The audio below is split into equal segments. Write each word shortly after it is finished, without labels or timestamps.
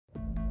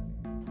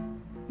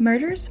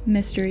Murders,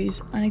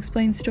 mysteries,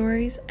 unexplained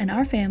stories, and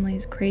our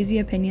family's crazy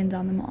opinions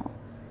on them all.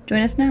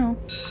 Join us now.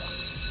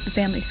 The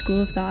Family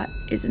School of Thought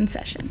is in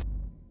session.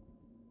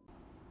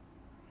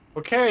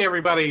 Okay,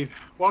 everybody,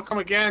 welcome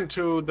again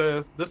to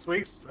this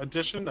week's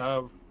edition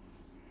of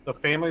the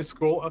Family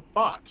School of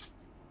Thought.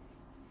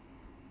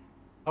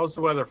 How's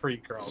the weather for you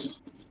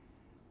girls?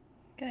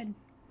 Good.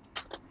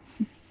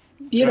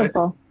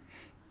 Beautiful.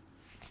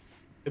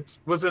 Good? It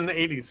was in the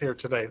 80s here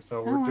today,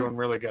 so we're doing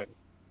really good.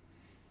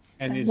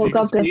 And you woke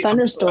up with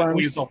thunderstorms.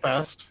 Weasel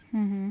Fest.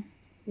 Mm-hmm.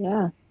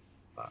 Yeah.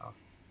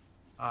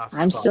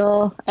 Awesome. I'm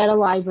still at a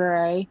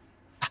library.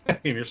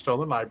 You're still in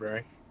the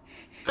library.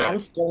 I'm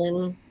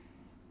still in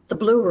the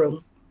blue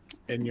room.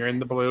 And you're in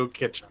the blue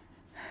kitchen.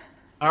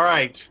 All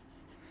right.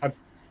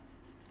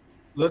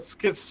 Let's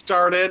get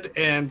started.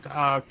 And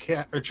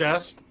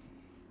Jess,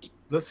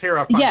 let's hear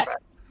a fun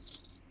fact.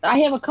 I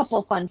have a couple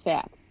of fun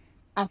facts.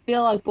 I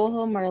feel like both of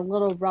them are a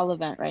little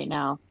relevant right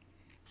now.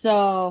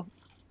 So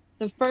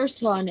the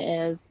first one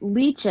is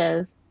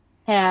leeches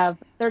have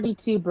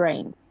 32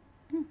 brains.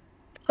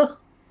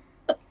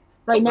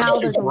 Right now,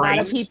 there's a lot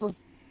of people,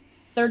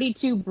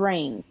 32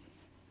 brains.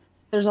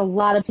 There's a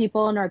lot of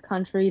people in our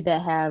country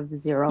that have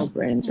 0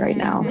 brains right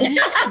now. Yeah.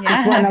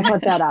 Just want to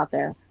put that out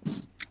there.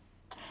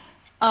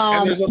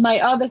 And there's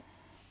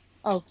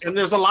and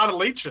there's a lot of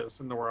leeches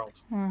in the world.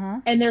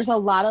 And there's a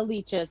lot of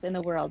leeches in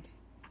the world.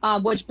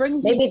 Which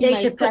brings me Maybe to they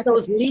should put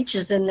those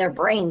leeches in their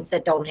brains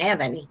that don't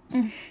have any.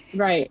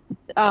 Right.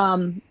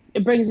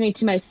 It brings me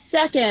to my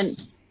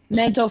second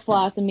mental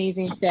floss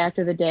amazing fact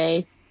of the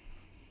day.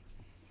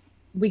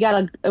 We got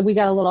a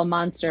little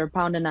monster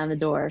pounding on the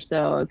door,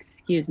 so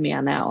excuse me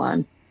on that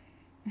one.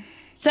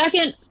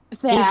 Second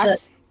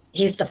fact.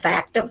 He's the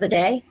fact of the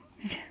day?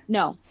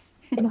 No.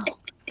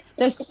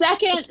 The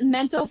second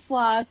mental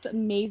floss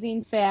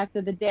amazing fact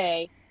of the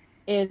day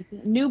is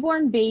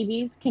newborn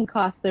babies can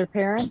cost their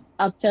parents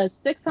up to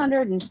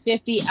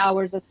 650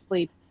 hours of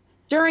sleep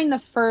during the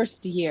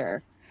first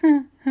year.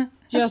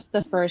 Just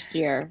the first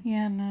year.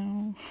 Yeah,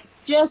 no.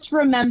 Just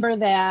remember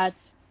that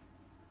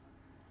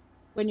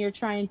when you're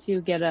trying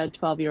to get a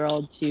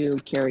 12-year-old to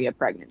carry a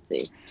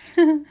pregnancy.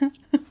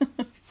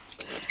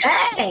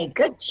 Hey,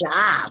 good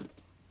job.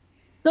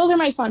 Those are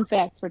my fun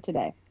facts for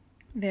today.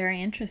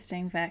 Very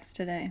interesting facts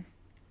today.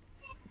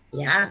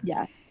 Yeah.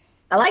 Yes.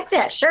 I like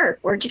that shirt.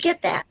 Where'd you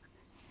get that?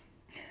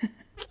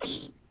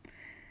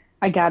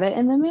 I got it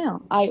in the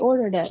mail. I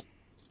ordered it.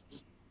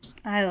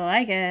 I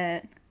like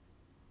it.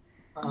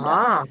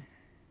 Ah.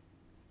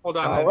 Hold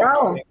on.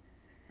 Pro-Ro.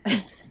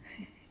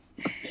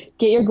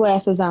 Get your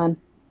glasses on.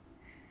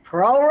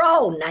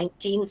 Pro-Ro,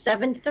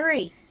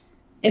 1973.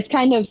 It's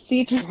kind of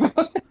see-through.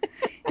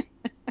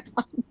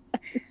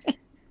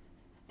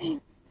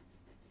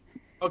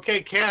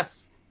 Okay,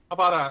 Cass, how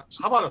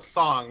about a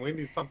song? We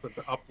need something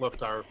to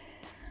uplift our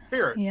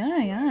spirits.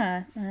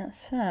 Yeah.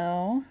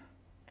 So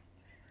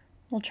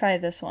we'll try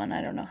this one.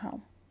 I don't know how.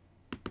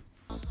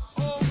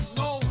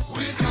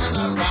 We're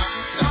gonna rock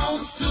down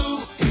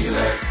to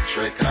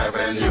Electric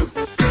Avenue,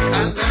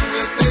 and then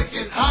we'll take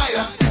it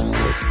higher.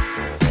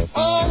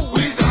 Oh,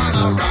 we're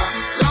gonna rock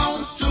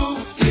down to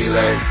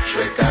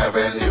Electric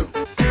Avenue,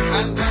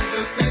 and then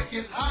we'll take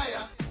it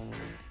higher.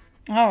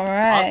 All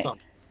right. Awesome.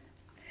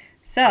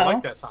 So, I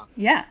like that song.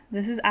 Yeah,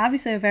 this is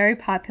obviously a very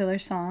popular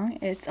song.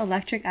 It's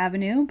Electric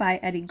Avenue by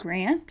Eddie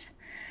Grant.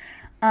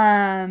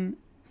 And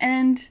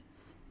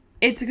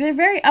it's a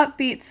very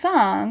upbeat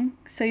song,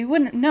 so you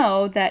wouldn't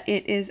know that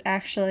it is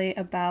actually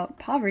about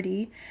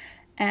poverty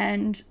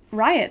and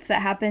riots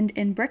that happened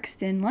in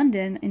Brixton,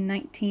 London in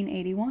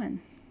 1981.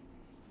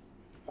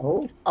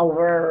 Oh,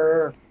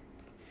 over...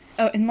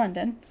 Oh, in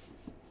London.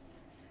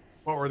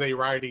 What were they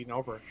rioting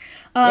over?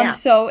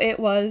 So it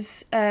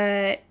was...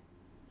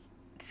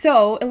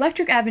 So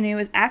Electric Avenue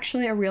is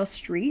actually a real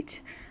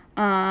street.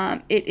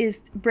 It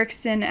is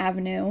Brixton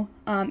Avenue,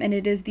 and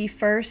it is the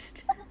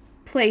first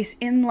place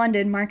in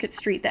London, Market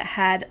Street, that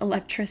had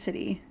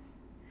electricity.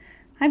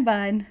 Hi,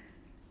 bud.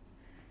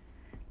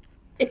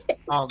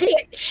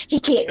 He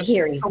can't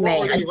hear. He's mad.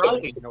 What were they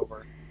rioting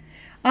over?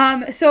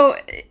 So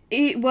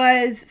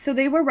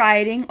they were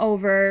rioting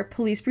over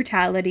police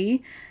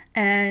brutality,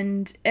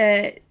 and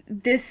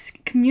this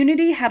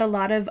community had a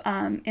lot of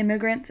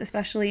immigrants,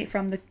 especially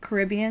from the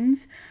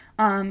Caribbeans.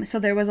 So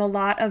there was a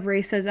lot of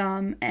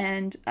racism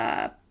and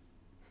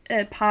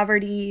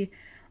poverty,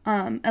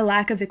 a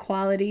lack of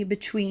equality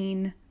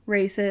between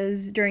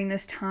races during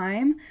this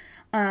time.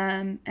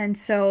 And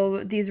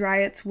so these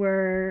riots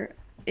were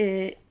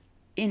in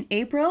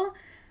April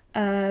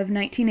of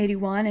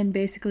 1981, and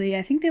basically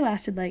I think they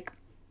lasted like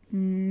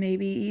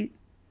maybe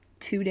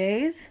 2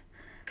 days.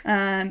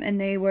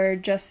 And they were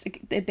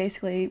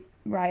basically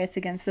riots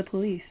against the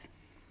police.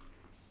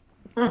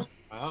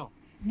 Wow.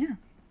 Yeah.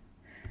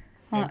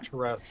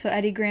 Interesting. So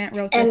Eddie Grant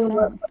wrote this song.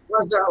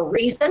 Was there a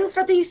reason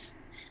for these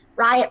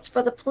riots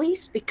for the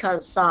police?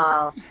 Because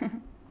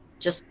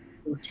just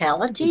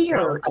brutality,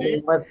 or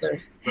was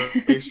there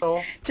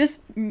racial? Just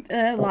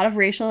a lot of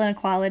racial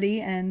inequality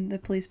and the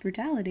police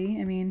brutality.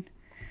 I mean,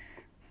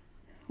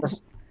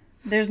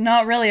 there's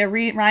not really a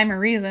rhyme or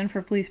reason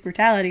for police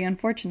brutality,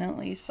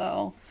 unfortunately.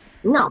 So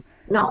No.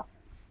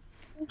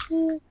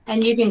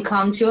 And you can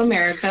come to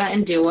America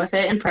and deal with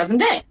it in present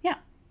day. yeah,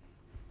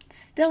 it's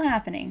still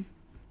happening.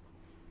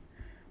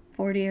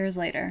 40 years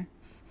later.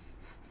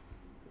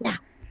 Yeah.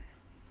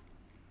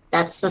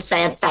 That's the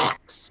sad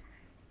facts.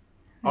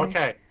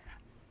 Okay.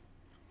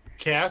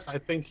 Cass, I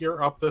think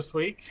you're up this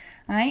week.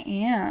 I What do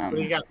you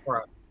am. got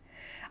for us?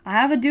 I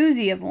have a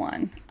doozy of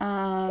one.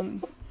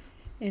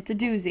 It's a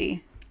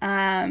doozy.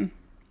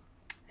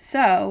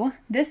 So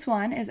this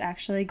one is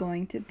actually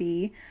going to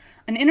be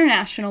an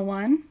international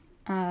one.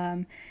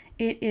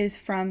 It is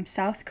from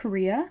South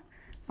Korea,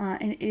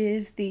 and it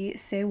is the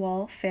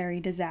Sewol ferry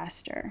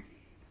disaster.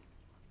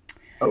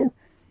 Oh.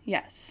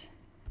 Yes.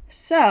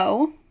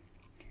 So,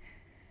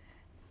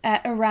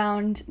 at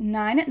around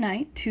 9 at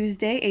night,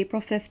 Tuesday,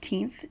 April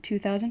 15th,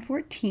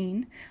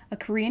 2014, a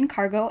Korean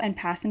cargo and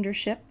passenger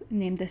ship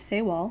named the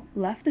Sewol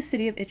left the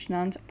city of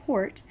Incheon's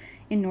port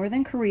in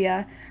northern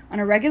Korea on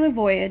a regular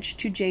voyage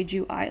to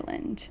Jeju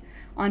Island.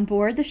 On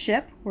board the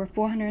ship were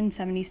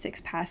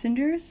 476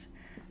 passengers,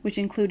 which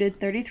included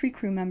 33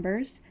 crew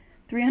members,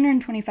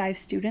 325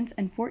 students,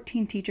 and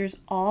 14 teachers,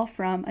 all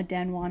from a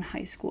Daewon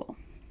high school.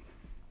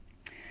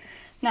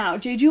 Now,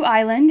 Jeju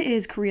Island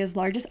is Korea's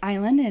largest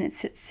island, and it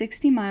sits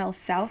 60 miles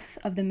south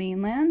of the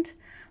mainland.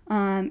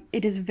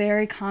 It is a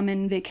very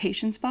common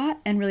vacation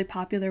spot and really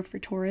popular for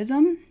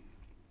tourism.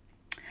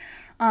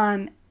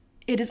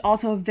 It is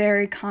also a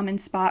very common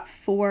spot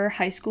for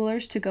high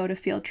schoolers to go to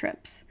field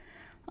trips.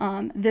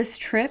 This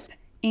trip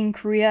in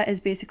Korea is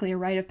basically a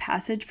rite of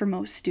passage for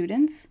most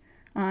students.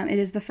 It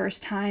is the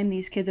first time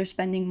these kids are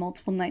spending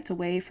multiple nights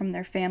away from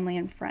their family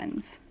and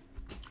friends.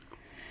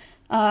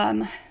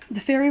 The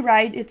ferry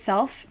ride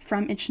itself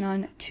from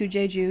Incheon to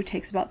Jeju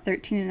takes about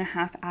 13 and a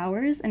half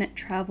hours, and it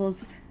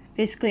travels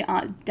basically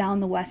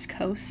down the west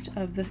coast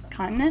of the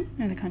continent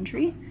or the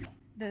country.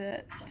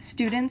 The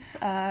students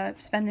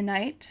spend the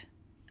night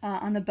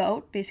on the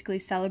boat, basically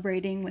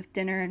celebrating with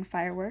dinner and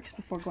fireworks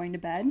before going to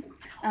bed.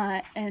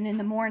 And in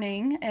the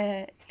morning,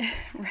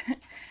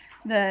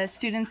 the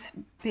students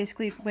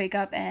basically wake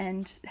up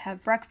and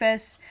have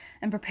breakfast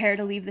and prepare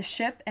to leave the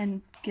ship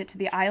and get to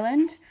the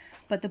island.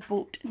 But the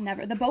boat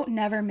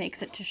never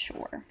makes it to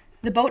shore.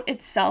 The boat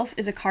itself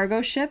is a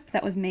cargo ship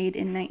that was made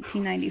in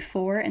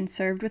 1994 and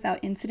served without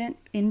incident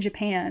in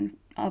Japan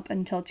up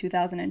until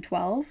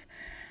 2012.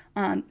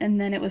 And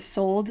then it was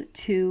sold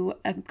to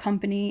a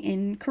company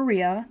in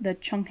Korea, the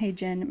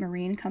Chunghaejin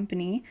Marine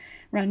Company,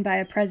 run by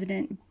a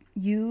president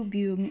Yoo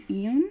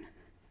Byung-eun.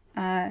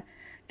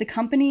 The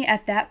company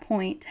at that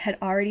point had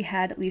already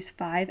had at least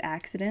 5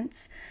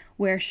 accidents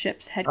where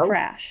ships had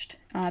crashed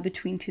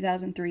between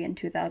 2003 and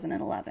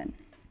 2011.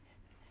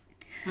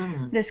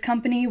 This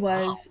company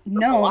was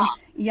known.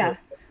 Yeah.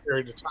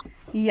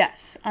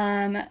 Yes.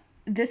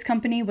 This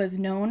company was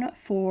known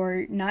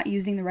for not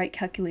using the right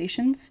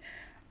calculations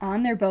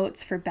on their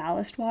boats for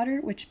ballast water,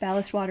 which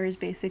ballast water is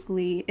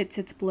basically, it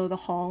sits below the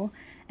hull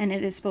and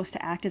it is supposed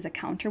to act as a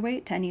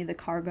counterweight to any of the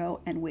cargo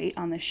and weight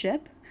on the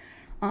ship.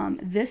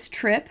 This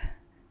trip,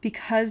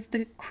 because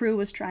the crew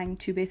was trying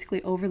to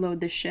basically overload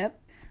the ship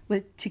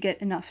to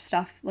get enough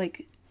stuff,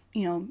 like,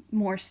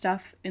 more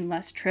stuff in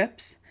less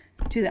trips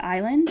to the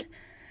island,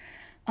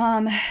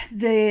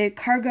 the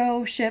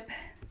cargo ship,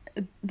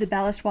 the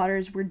ballast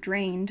waters were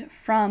drained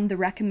from the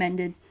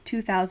recommended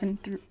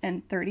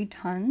 2,030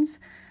 tons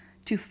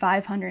to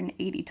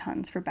 580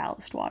 tons for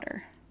ballast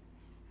water.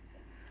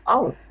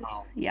 Oh.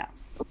 Yeah.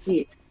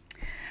 Geez.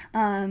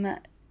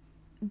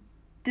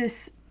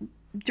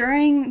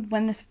 During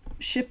when this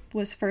ship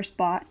was first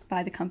bought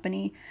by the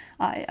company,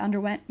 it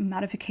underwent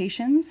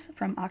modifications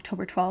from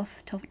October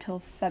 12th till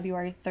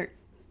February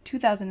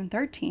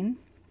 2013.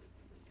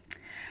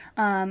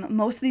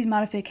 Most of these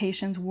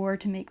modifications were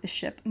to make the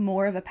ship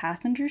more of a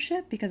passenger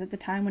ship, because at the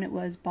time when it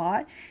was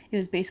bought, it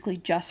was basically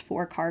just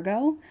for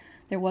cargo.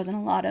 There wasn't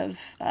a lot of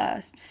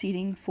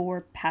seating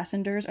for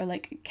passengers, or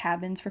like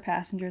cabins for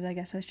passengers, I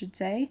guess I should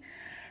say.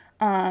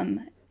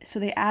 So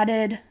they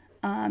added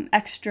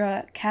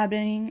extra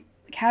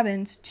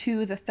cabins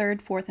to the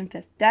 3rd, 4th, and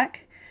 5th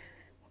deck,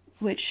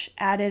 which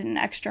added an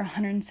extra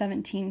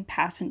 117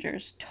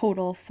 passengers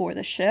total for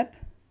the ship.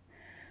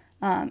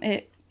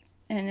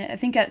 And I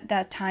think at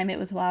that time it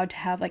was allowed to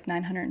have like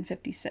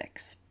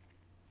 956.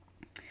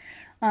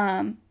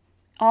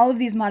 All of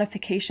these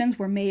modifications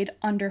were made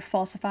under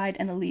falsified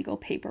and illegal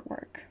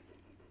paperwork.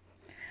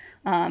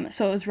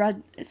 So it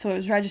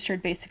was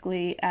registered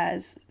basically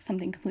as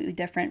something completely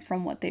different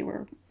from what they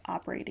were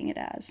operating it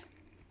as.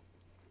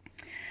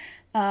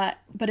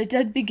 But it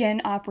did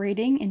begin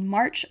operating in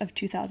March of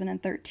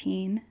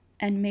 2013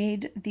 and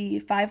made the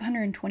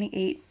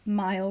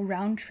 528-mile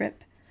round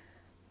trip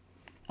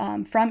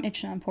from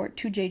Incheon Port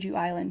to Jeju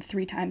Island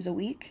 3 times a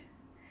week.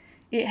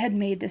 It had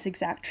made this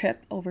exact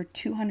trip over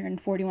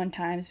 241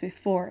 times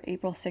before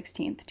April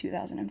 16th,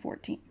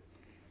 2014.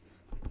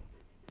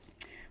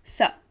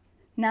 So,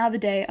 now the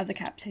day of the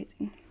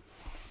capsizing.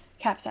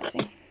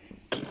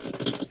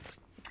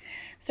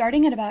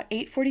 Starting at about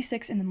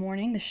 8:46 in the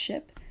morning, the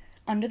ship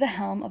Under the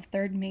helm of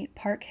third mate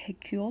Park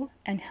Hikul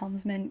and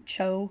helmsman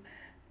Cho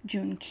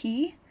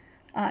Jun-ki,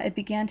 it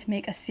began to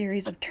make a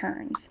series of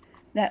turns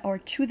that are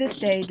to this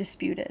day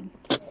disputed.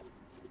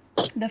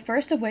 The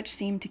first of which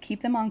seemed to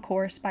keep them on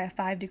course by a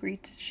 5-degree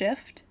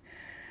shift,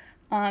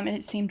 and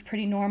it seemed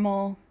pretty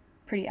normal,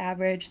 pretty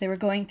average. They were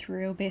going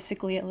through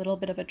basically a little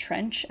bit of a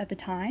trench at the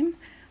time,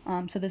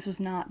 so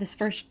this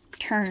first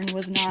turn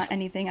was not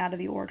anything out of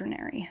the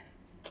ordinary.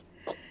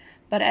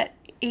 But at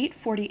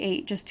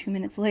 8:48, just 2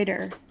 minutes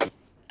later,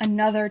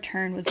 another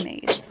turn was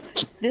made.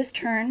 This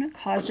turn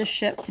caused the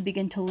ship to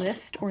begin to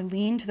list or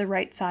lean to the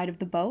right side of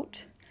the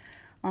boat.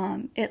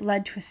 It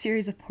led to a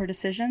series of poor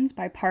decisions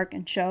by Park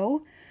and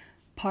Cho.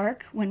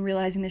 Park, when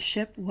realizing the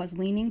ship was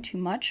leaning too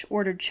much,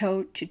 ordered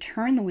Cho to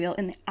turn the wheel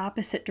in the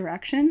opposite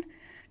direction.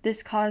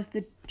 This caused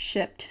the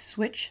ship to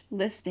switch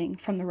listing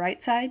from the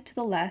right side to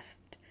the left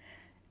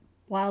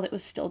while it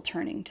was still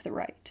turning to the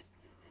right.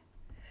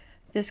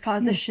 This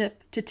caused the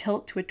ship to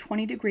tilt to a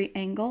 20-degree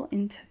angle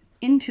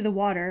into the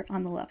water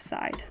on the left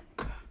side.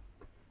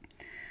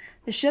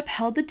 The ship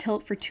held the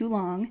tilt for too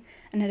long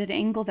and at an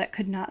angle that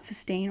could not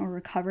sustain or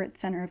recover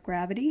its center of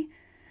gravity.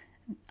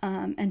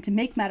 And to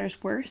make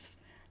matters worse,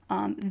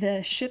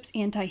 the ship's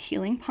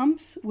anti-heeling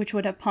pumps, which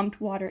would have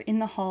pumped water in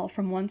the hull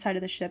from one side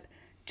of the ship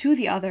to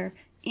the other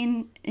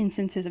in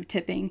instances of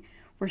tipping,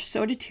 were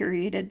so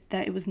deteriorated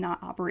that it was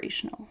not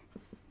operational.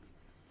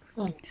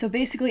 So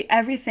basically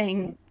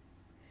everything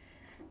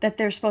that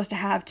they're supposed to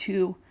have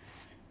to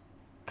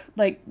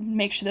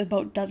make sure the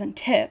boat doesn't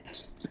tip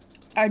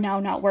are now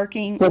not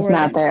working Was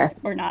not there.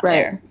 Or not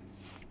Right.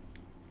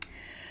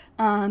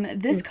 there.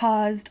 This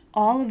caused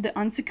all of the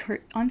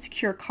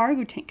unsecure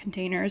cargo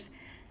containers,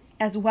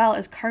 as well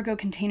as cargo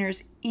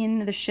containers in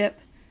the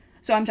ship.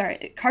 So I'm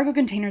sorry, cargo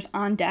containers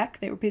on deck.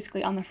 They were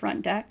basically on the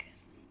front deck,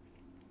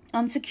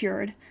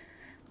 unsecured,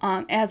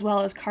 as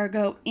well as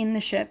cargo in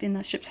the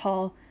ship's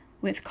hull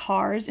with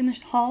cars in the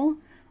hull.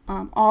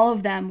 All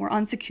of them were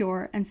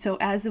unsecure, and so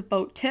as the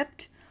boat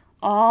tipped,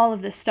 all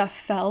of this stuff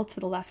fell to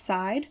the left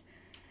side.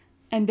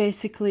 And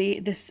basically,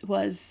 this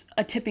was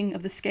a tipping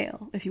of the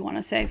scale, if you want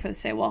to say, for the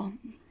Sewol.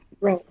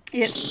 Right.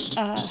 It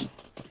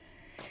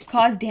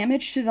caused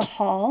damage to the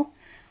hull,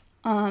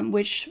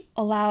 which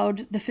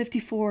allowed the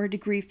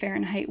 54-degree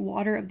Fahrenheit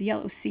water of the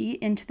Yellow Sea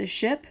into the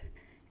ship,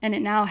 and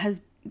it now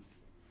has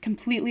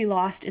completely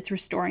lost its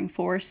restoring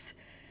force,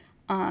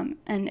 and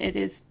it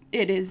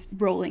is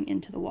rolling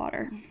into the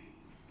water.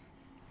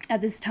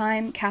 At this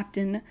time,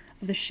 captain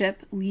of the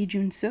ship, Lee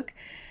Jun-suk,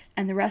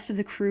 and the rest of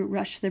the crew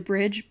rushed to the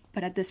bridge,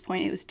 but at this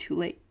point it was too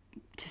late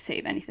to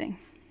save anything.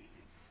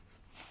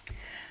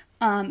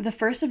 The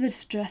first of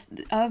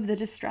the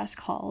distress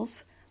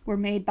calls were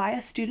made by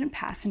a student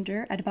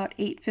passenger at about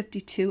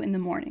 8:52 in the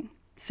morning.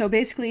 So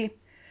basically,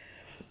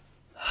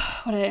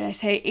 what did I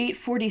say?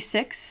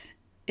 8:46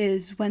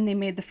 is when they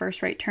made the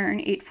first right turn.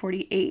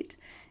 8:48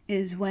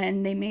 is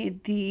when they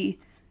made the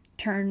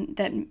turn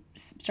that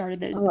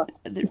started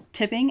the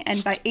tipping,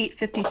 and by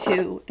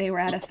 8:52 they were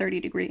at a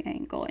 30-degree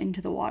angle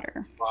into the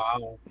water.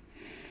 Wow.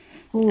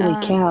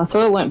 Holy cow.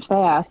 So it went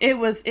fast.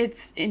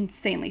 It's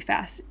insanely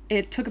fast.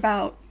 It took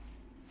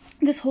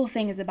this whole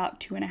thing is about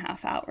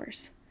 2.5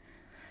 hours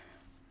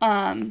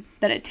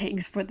that it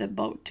takes for the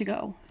boat to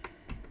go.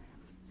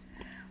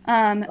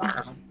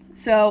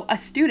 So a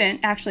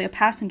student, actually a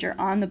passenger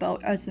on the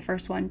boat, was the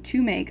first one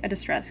to make a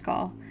distress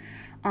call,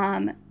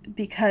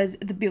 because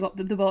the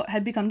boat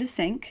had begun to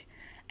sink,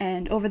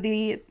 and over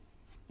the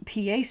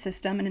PA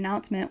system an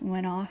announcement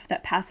went off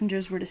that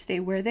passengers were to stay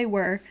where they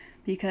were,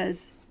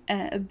 because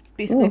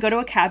basically go to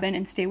a cabin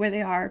and stay where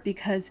they are,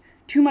 because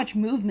too much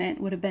movement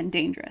would have been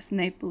dangerous, and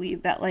they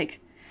believed that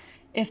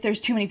if there's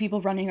too many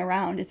people running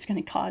around, it's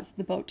going to cause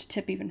the boat to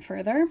tip even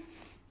further,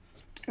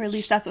 or at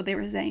least that's what they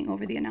were saying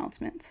over the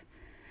announcements.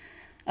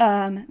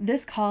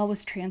 This call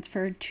was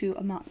transferred to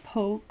a Mount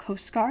Po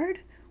Coast Guard,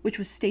 which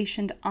was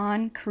stationed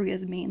on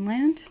Korea's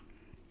mainland.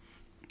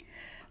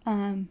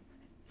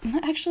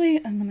 Actually,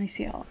 let me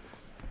see.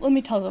 Let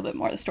me tell a little bit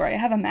more of the story. I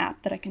have a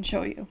map that I can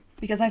show you,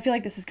 because I feel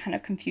like this is kind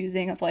of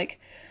confusing of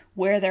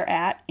where they're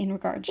at in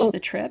regards to the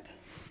trip.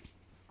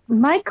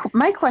 My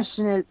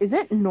question is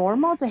it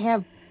normal to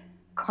have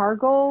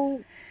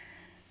cargo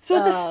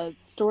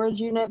storage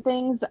unit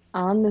things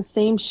on the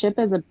same ship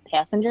as a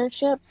passenger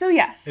ship? So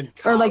yes.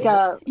 Or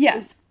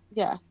yes.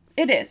 Yeah.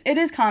 It is. It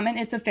is common.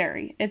 It's a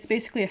ferry. It's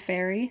basically a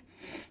ferry.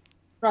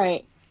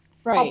 Right.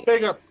 How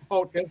big a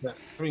boat is it?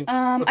 I mean,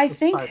 I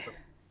think,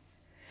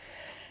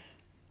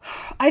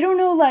 I don't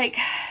know,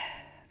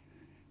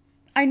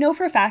 I know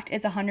for a fact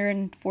it's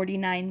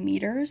 149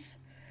 meters.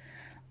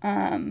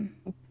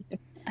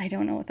 I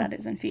don't know what that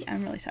is in feet.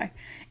 I'm really sorry.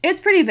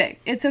 It's pretty big.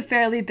 It's a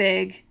fairly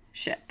big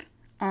ship.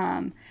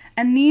 And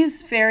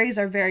these ferries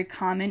are very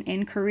common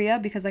in Korea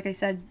because, like I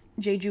said,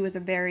 Jeju is a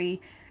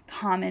very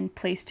common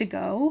place to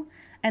go.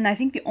 And I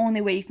think the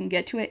only way you can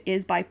get to it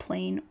is by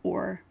plane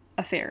or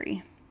a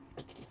ferry.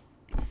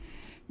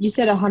 You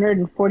said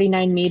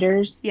 149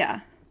 meters?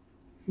 Yeah.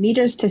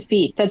 Meters to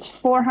feet. That's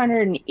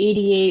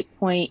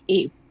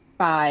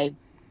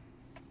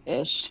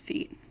 488.85-ish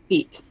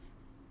feet.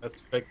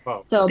 That's a big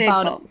boat. So Big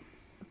about boat.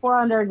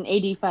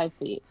 485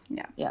 feet.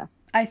 Yeah. Yeah.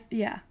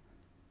 Yeah.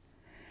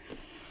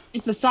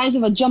 It's the size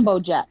of a jumbo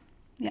jet.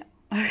 Yeah.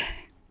 Okay.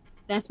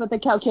 That's what the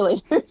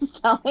calculator is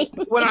telling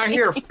me. When I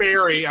hear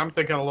ferry, I'm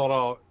thinking a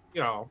little,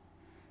 Yeah.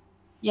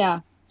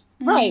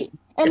 Mm. Right.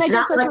 And It's I guess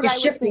not that's like what a I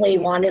was Shipley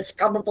thinking. one. It's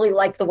probably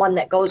like the one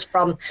that goes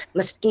from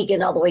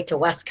Muskegon all the way to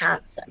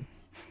Wisconsin.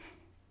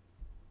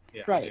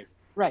 yeah. Right.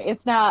 Right.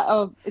 It's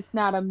not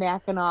a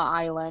Mackinac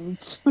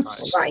Island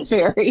Right.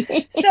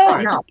 ferry. So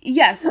No.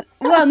 yes.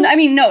 Well, I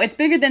mean, no, it's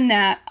bigger than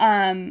that.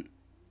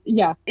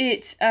 Yeah.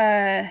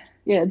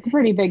 Yeah, it's a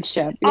pretty big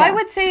ship. Yeah. I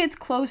would say it's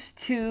closer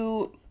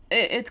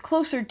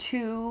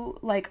to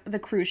like the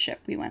cruise ship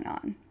we went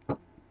on.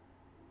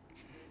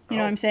 You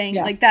know what I'm saying?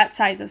 Yeah. Like that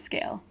size of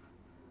scale.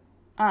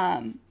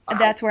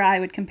 That's where I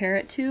would compare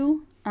it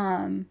to.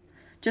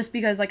 Just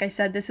because, like I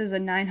said, this is a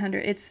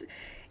 900.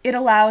 It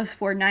allows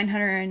for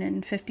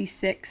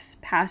 956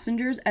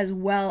 passengers as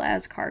well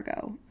as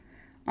cargo.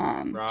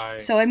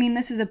 Right. So I mean,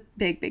 this is a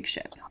big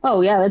ship.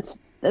 Oh yeah,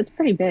 that's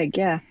pretty big.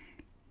 Yeah.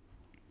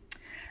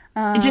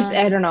 It just,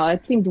 I don't know.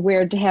 It seemed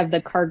weird to have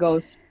the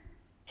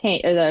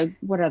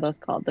what are those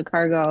called? The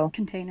cargo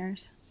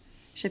Containers,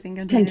 shipping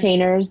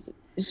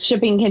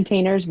shipping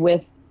containers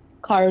with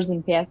cars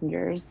and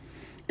passengers.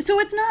 So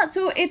it's not.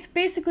 So it's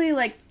basically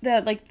like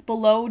the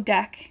below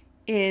deck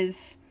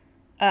is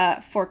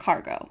for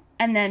cargo,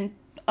 and then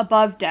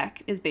above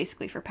deck is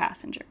basically for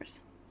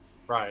passengers.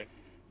 Right.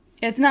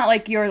 It's not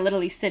like you're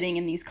literally sitting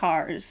in these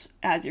cars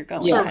as you're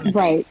going. Yeah. kind of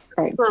Right.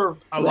 For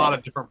a lot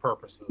of different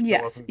purposes. It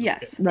Yes. wasn't just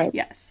Yes. Right.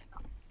 Yes.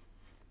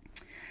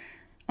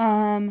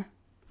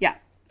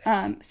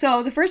 Yeah.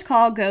 So the first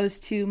call goes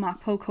to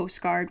Mokpo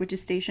Coast Guard, which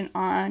is stationed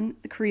on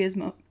the Korea's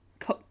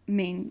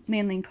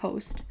mainland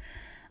coast.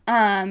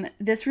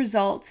 This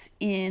results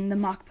in the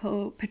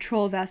Mokpo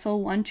Patrol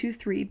Vessel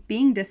 123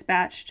 being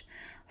dispatched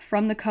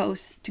from the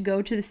coast to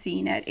go to the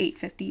scene at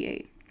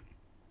 8:58.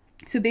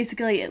 So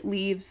basically, it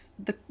leaves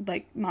the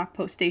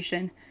Mokpo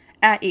station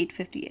at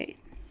 8:58.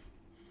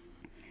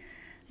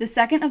 The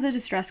second of the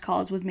distress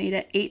calls was made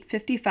at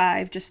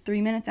 8:55, just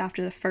 3 minutes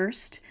after the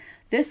first.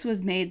 This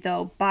was made,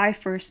 though, by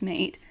first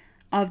mate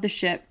of the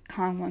ship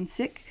Kang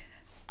Won-sik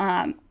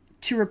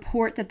to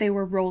report that they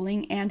were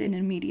rolling and in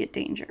immediate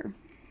danger.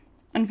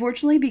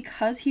 Unfortunately,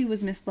 because he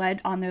was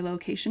misled on their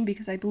location,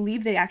 because I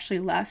believe they actually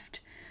left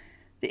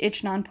the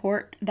Icheon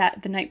port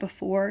the night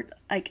before,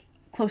 like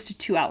close to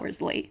 2 hours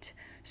late.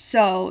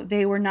 So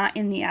they were not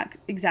in the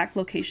exact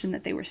location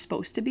that they were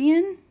supposed to be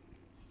in.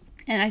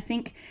 And I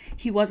think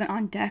he wasn't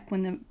on deck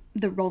when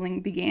the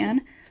rolling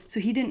began. So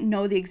he didn't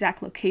know the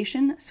exact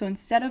location. So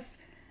instead of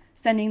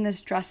sending this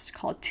distress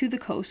call to the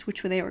coast,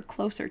 which they were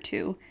closer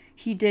to,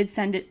 he did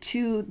send it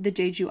to the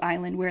Jeju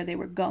Island where they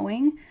were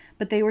going.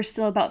 But they were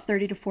still about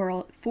 30 to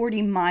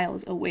 40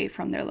 miles away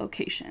from their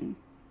location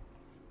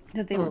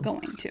that they were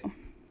going to.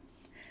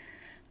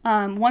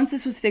 Once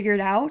this was figured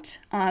out,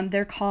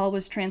 their call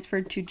was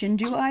transferred to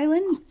Jinju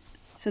Island.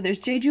 So there's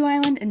Jeju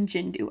Island and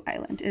Jindu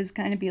Island. It's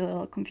kind of be a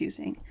little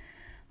confusing.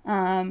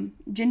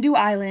 Jindu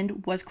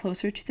Island was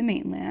closer to the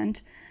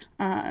mainland.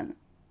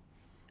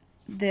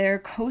 Their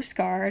Coast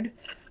Guard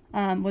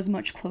was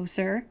much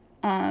closer.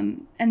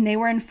 And they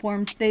were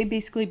informed, they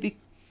basically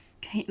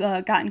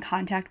got in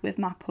contact with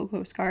Mokpo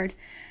Coast Guard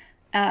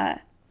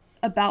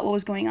about what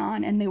was going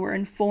on. And they were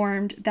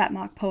informed that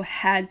Mokpo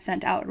had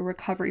sent out a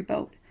recovery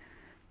boat.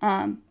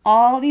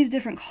 All these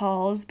different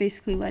calls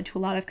basically led to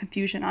a lot of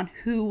confusion on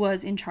who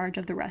was in charge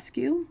of the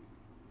rescue.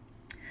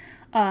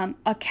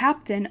 A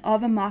captain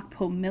of a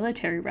Mokpo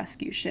military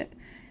rescue ship,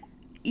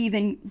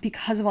 even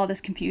because of all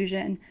this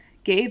confusion,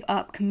 gave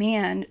up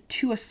command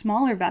to a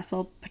smaller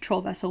vessel,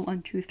 Patrol Vessel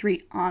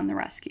 123, on the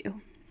rescue.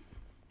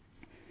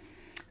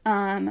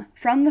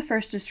 From the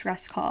first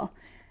distress call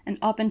and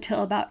up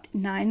until about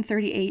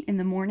 9:38 in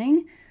the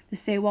morning, the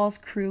Sewol's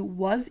crew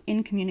was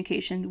in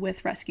communication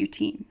with rescue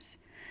teams.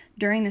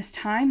 During this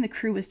time, the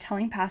crew was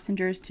telling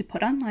passengers to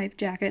put on life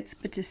jackets,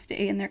 but to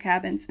stay in their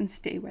cabins and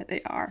stay where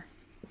they are.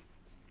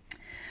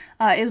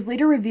 It was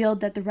later revealed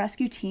that the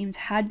rescue teams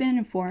had been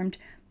informed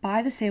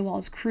by the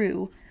Sewol's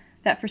crew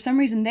that for some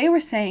reason they were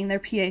saying their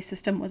PA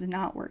system was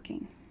not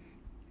working.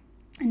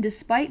 And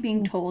despite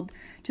being told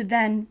to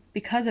then,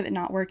 because of it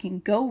not working,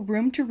 go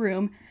room to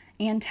room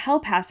and tell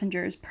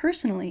passengers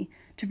personally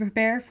to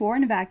prepare for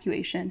an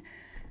evacuation,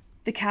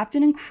 the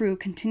captain and crew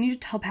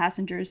continued to tell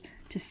passengers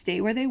to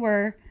stay where they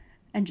were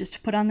and just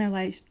to put on their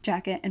life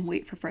jacket and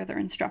wait for further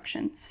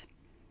instructions.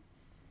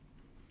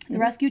 The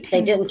rescue They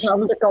teams... didn't tell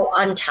them to go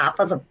on top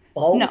of the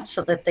boat No.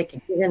 so that they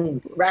could get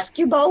in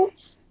rescue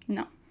boats?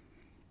 No.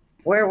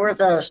 Where were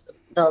the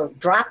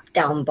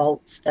drop-down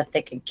boats that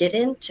they could get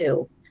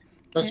into?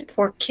 Those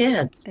poor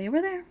kids. They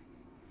were there.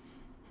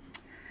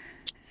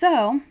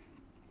 So,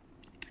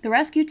 the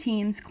rescue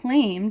teams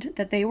claimed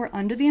that they were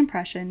under the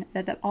impression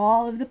that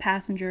all of the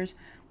passengers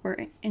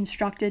were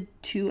instructed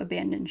to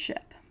abandon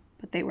ship,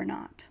 but they were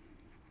not.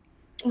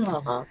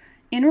 Uh-huh.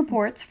 In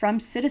reports from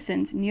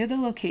citizens near the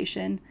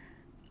location,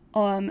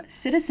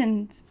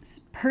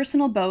 Citizens'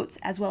 personal boats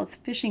as well as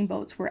fishing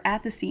boats were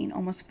at the scene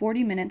almost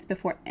 40 minutes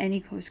before any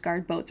Coast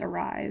Guard boats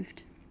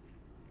arrived.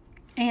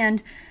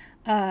 And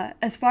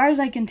as far as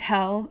I can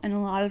tell, in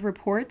a lot of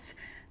reports,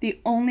 the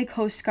only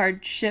Coast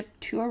Guard ship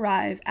to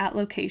arrive at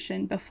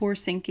location before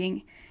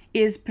sinking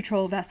is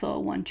Patrol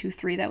Vessel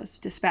 123 that was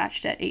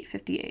dispatched at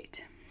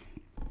 8:58.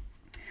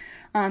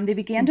 They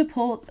began to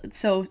pull,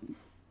 so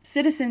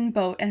citizen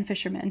boat and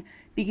fishermen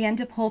began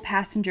to pull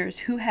passengers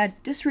who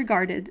had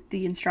disregarded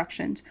the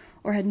instructions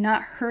or had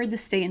not heard the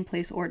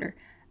stay-in-place order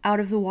out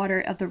of the water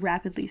of the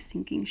rapidly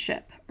sinking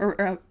ship,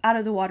 or out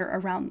of the water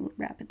around the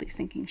rapidly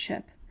sinking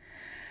ship.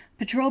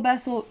 Patrol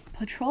Vessel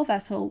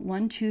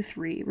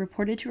 123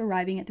 reported to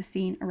arriving at the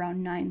scene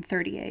around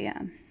 9:30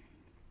 a.m.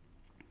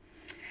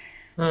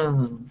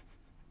 And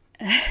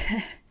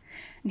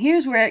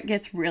here's where it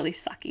gets really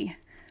sucky.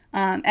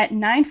 At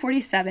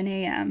 9:47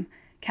 a.m.,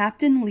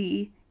 Captain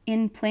Lee,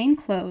 in plain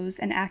clothes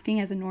and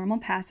acting as a normal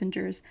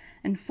passengers,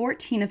 and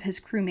 14 of his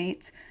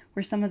crewmates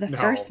were some of the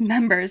first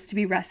members to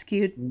be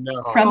rescued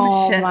from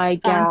the ship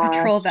on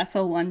Patrol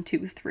Vessel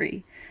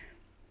 123.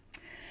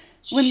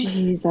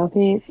 Jeez,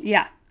 okay.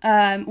 Yeah.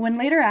 When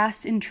later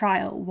asked in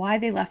trial why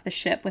they left the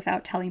ship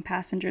without telling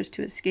passengers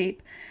to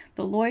escape,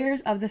 the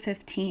lawyers of the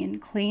 15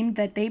 claimed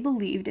that they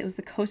believed it was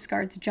the Coast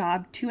Guard's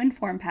job to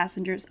inform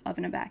passengers of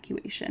an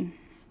evacuation.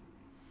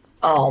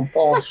 Oh,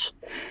 bullshit.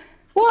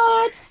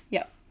 What?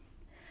 Yep.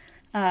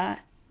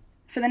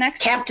 For the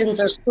next...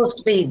 Captains are supposed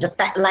to be the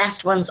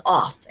last ones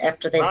off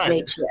after they've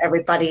made sure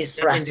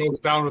everybody's rested. Goes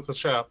down with the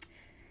ship.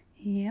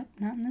 Yep,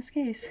 not in this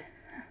case.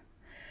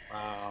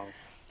 Wow.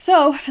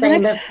 So, for the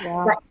next...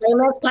 Same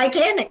as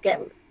Titanic.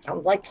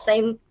 Sounds like the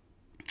same.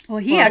 Well,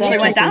 he actually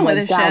went down with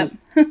his ship.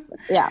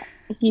 Yeah,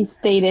 he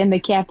stayed in the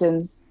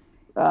captain's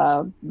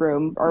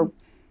room, or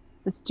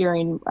the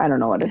steering, I don't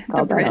know what it's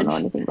called. I don't know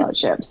anything about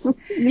ships.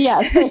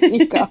 Yeah, there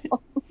you go.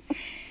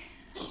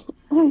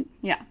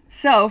 Yeah.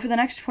 So, for the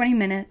next 20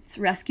 minutes,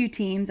 rescue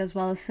teams as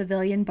well as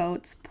civilian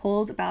boats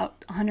pulled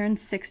about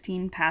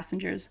 116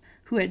 passengers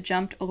who had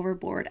jumped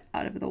overboard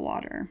out of the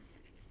water.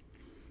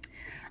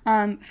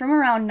 From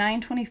around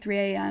 9:23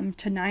 a.m.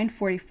 to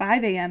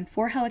 9:45 a.m.,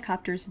 4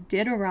 helicopters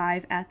did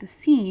arrive at the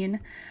scene,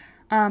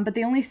 but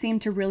they only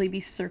seemed to really be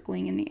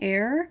circling in the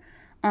air.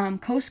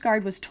 Coast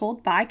Guard was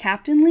told by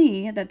Captain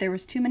Lee that there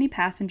was too many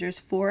passengers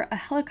for a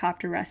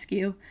helicopter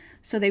rescue,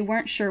 so they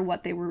weren't sure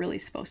what they were really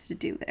supposed to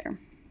do there.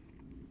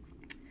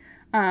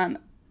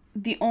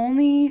 The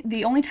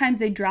only time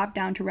they dropped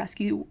down to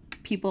rescue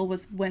people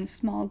was when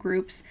small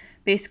groups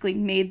basically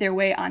made their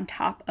way on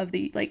top of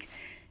the, like,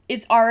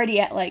 it's already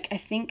at, like, I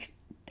think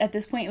at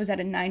this point it was at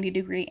a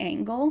 90-degree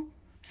angle.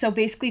 So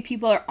basically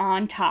people are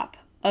on top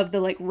of the,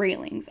 like,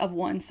 railings of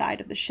one side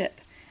of the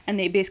ship, and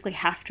they basically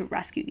have to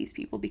rescue these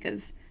people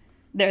because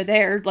they're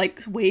there,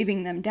 like,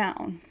 waving them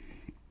down.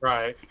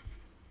 Right.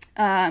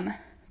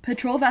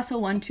 Patrol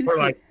Vessel 123. We're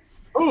like,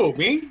 oh,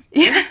 me?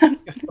 Yeah.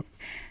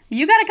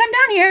 You gotta come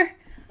down here.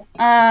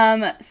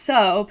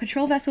 So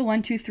Patrol Vessel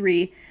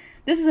 123,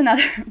 this is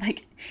another,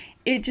 like,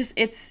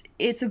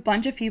 it's a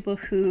bunch of people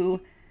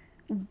who,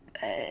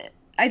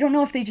 I don't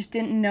know if they just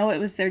didn't know it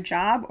was their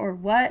job or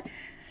what,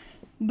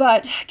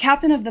 but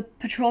captain of the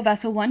Patrol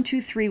Vessel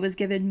 123 was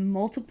given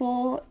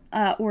multiple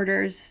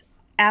orders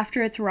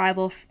after its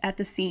arrival at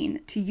the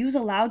scene to use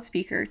a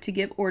loudspeaker to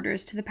give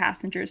orders to the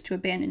passengers to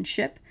abandon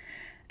ship,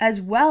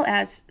 as well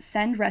as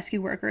send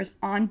rescue workers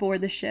on board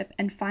the ship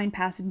and find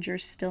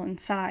passengers still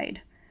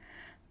inside.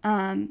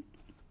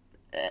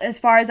 As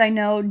far as I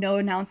know, no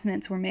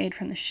announcements were made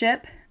from the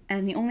ship,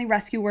 and the only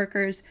rescue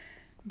workers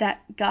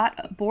that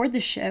got aboard the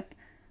ship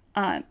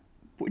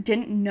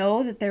didn't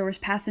know that the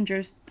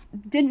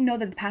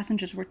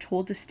passengers were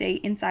told to stay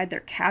inside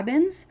their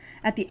cabins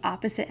at the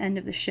opposite end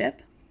of the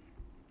ship.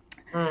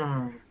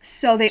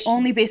 So they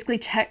only basically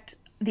checked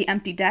the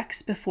empty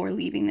decks before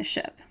leaving the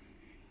ship.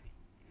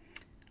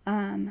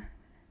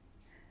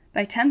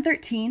 By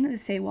 10:13, the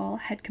Sewol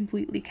had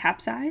completely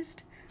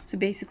capsized, so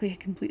basically had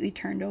completely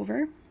turned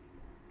over.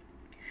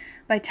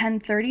 By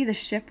 10:30, the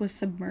ship was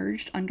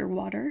submerged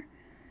underwater,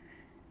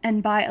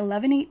 and by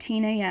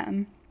 11:18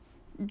 a.m.,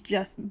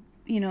 just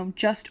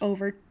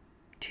over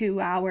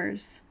 2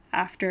 hours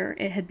after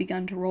it had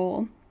begun to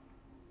roll,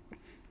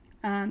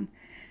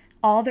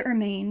 all that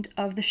remained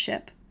of the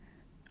ship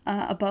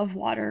above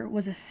water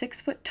was a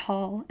 6-foot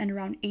tall and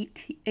around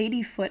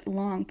 80-foot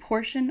long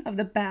portion of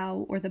the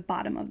bow or the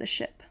bottom of the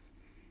ship.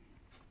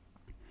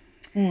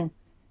 Oh,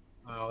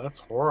 that's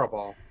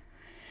horrible.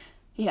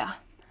 Yeah.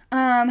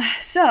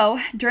 So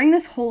during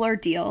this whole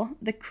ordeal,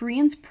 the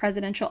Korean's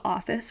presidential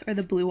office, or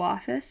the Blue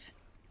Office,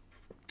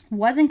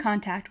 was in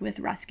contact with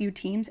rescue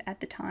teams at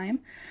the time.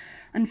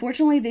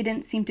 Unfortunately, they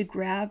didn't seem to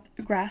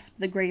grasp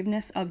the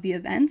graveness of the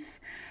events,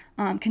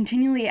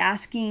 continually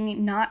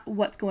asking not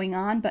what's going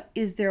on, but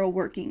is there a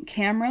working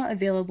camera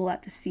available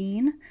at the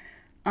scene?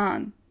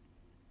 Even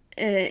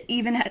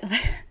at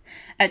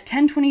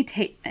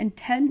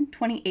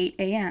 10:28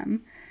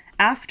 a.m.,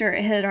 after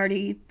it had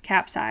already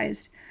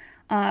capsized,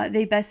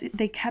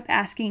 they kept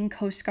asking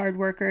Coast Guard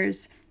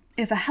workers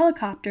if a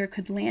helicopter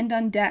could land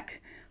on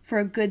deck for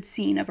a good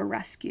scene of a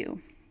rescue.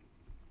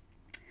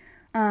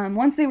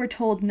 Once they were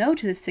told no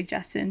to this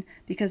suggestion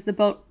because the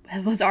boat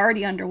was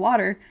already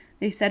underwater,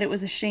 they said it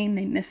was a shame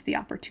they missed the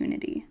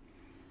opportunity.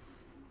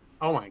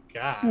 Oh my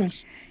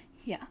gosh.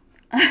 Yeah.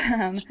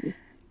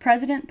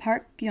 President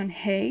Park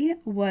Geun-hye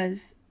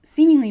was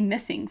seemingly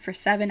missing for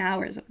 7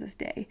 hours of this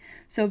day.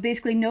 So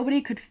basically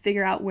nobody could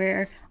figure out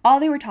where. All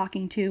they were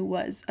talking to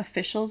was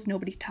officials.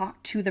 Nobody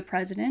talked to the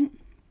president.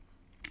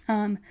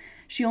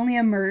 She only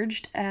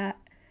emerged at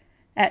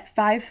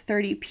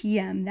 5:30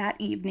 p.m. that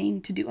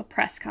evening to do a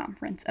press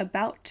conference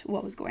about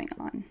what was going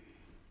on.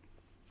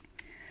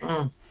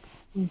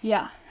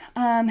 Yeah.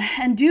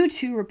 And due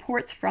to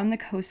reports from the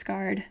Coast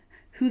Guard,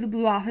 who the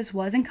Blue Office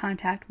was in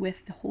contact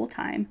with the whole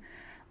time,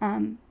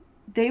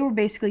 they were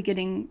basically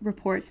getting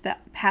reports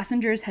that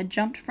passengers had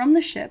jumped from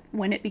the ship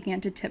when it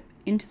began to tip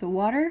into the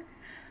water.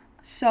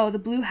 So the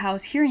Blue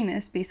House, hearing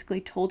this,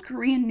 basically told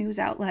Korean news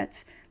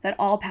outlets that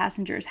all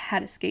passengers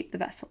had escaped the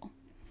vessel.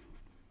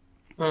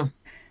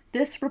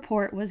 This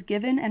report was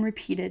given and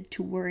repeated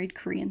to worried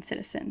Korean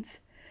citizens.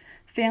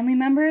 Family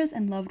members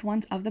and loved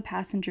ones of the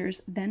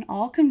passengers then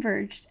all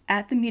converged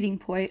at the meeting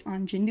point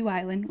on Jindu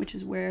Island, which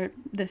is where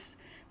this,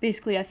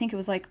 basically, I think it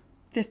was like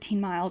 15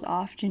 miles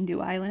off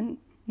Jindu Island.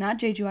 Not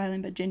Jeju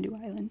Island, but Jindu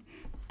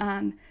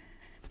Island.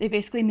 They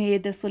basically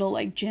made this little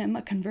like gym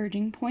a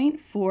converging point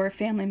for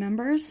family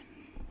members.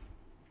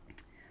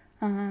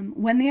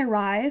 When they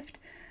arrived,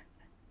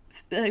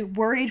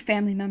 worried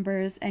family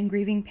members and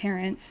grieving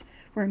parents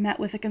were met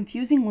with a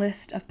confusing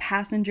list of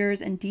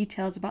passengers and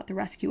details about the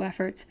rescue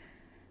efforts.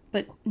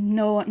 But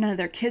none of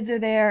their kids are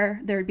there.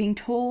 They're being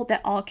told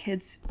that all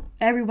kids,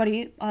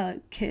 everybody,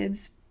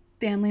 kids,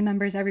 family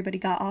members, everybody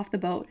got off the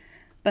boat,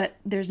 but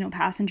there's no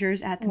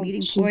passengers at the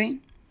meeting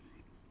point.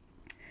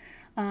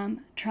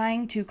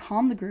 Trying to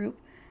calm the group,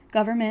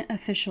 government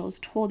officials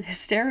told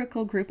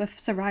hysterical group of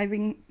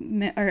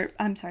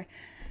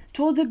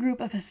told the group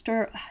of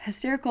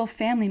hysterical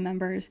family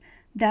members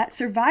that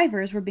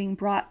survivors were being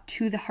brought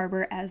to the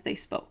harbor as they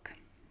spoke.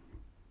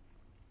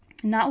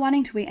 Not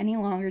wanting to wait any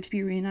longer to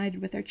be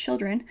reunited with their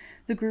children,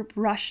 the group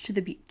rushed to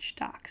the beach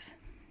docks.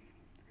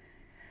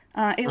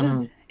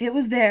 It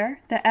was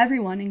there that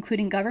everyone,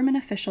 including government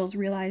officials,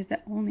 realized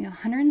that only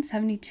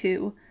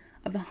 172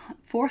 of the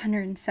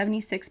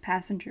 476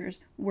 passengers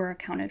were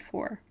accounted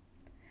for,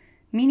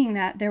 meaning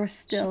that there were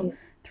still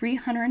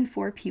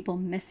 304 people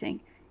missing,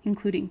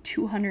 including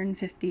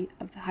 250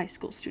 of the high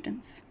school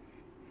students.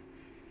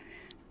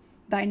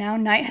 By now,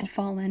 night had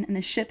fallen, and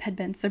the ship had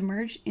been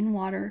submerged in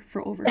water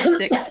for over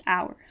 6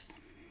 hours.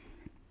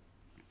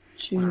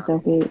 Jeez, I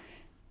hate.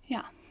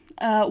 Yeah.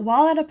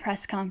 While at her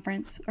press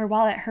conference,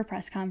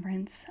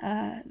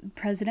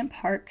 President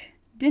Park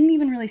didn't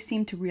even really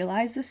seem to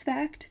realize this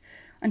fact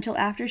until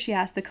after she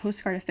asked the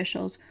Coast Guard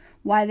officials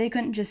why they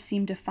couldn't just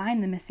seem to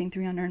find the missing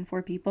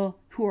 304 people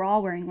who were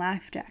all wearing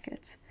life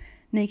jackets,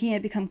 making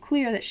it become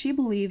clear that she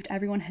believed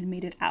everyone had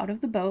made it out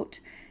of the boat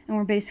and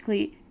were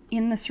basically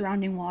in the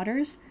surrounding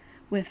waters,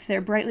 with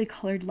their brightly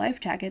colored life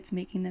jackets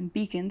making them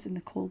beacons in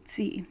the cold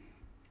sea.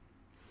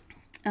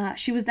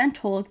 She was then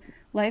told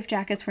life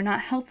jackets were not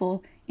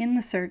helpful in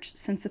the search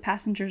since the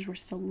passengers were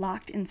still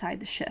locked inside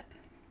the ship.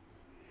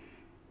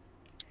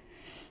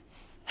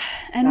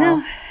 And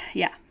now,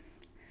 yeah.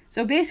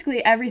 So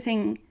basically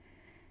everything,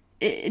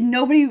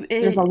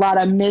 there's a lot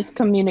of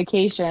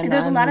miscommunication.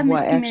 There's a lot of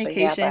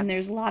miscommunication.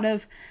 There's a lot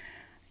of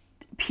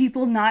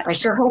people not... I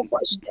sure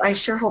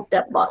hope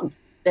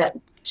that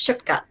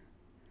ship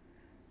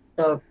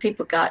the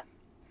people got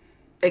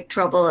big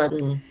trouble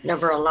and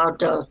never allowed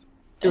to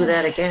do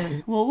that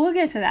again. Well, we'll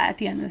get to that at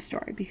the end of the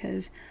story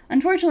because,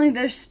 unfortunately,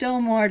 there's still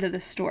more to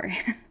the story.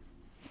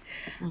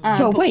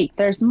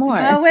 There's more.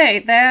 But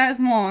wait, there's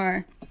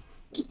more.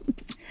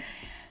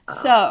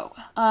 So,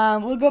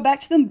 we'll go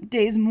back to the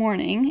day's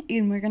morning,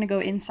 and we're going to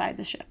go inside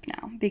the ship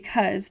now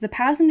because the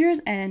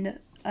passengers and...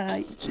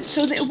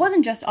 so it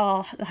wasn't just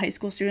all the high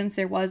school students.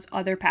 There was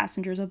other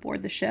passengers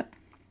aboard the ship.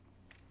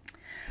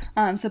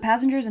 So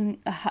passengers and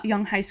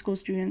young high school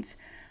students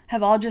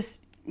have all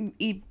just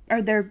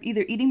they're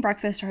either eating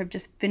breakfast or have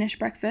just finished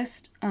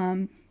breakfast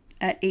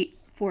at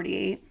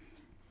 8:48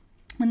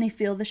 when they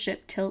feel the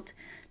ship tilt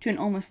to an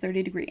almost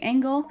 30-degree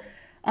angle.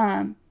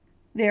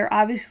 They're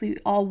obviously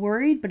all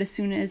worried, but as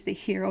soon as they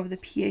hear over the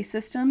PA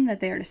system that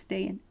they are to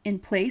stay in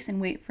place and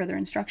wait further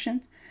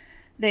instructions,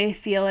 they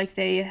feel like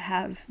they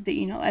have,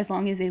 as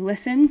long as they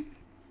listen,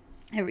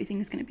 everything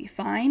is going to be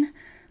fine.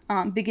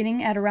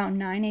 Beginning at around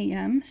 9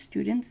 a.m.,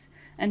 students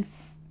and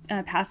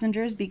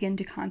passengers begin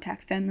to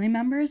contact family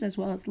members as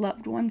well as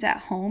loved ones at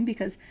home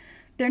because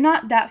they're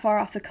not that far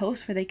off the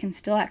coast where they can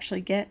still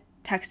actually get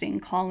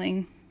texting,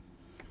 calling,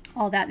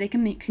 all that. They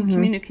can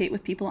communicate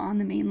with people on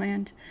the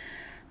mainland.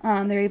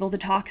 They're able to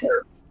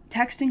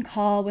text and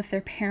call with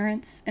their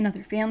parents and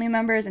other family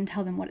members and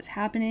tell them what is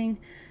happening.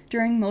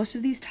 During most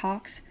of these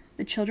talks,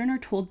 the children are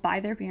told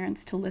by their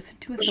parents to listen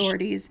to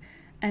authorities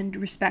and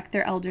respect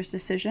their elders'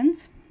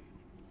 decisions.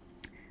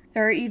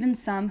 There are even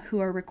some who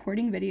are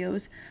recording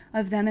videos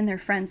of them and their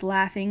friends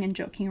laughing and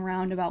joking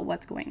around about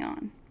what's going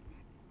on.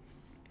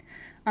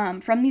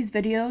 From these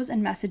videos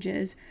and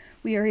messages,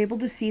 we are able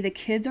to see the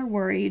kids are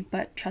worried,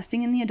 but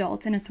trusting in the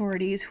adults and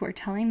authorities who are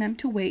telling them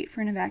to wait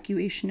for an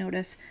evacuation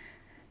notice.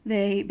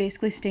 They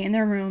basically stay in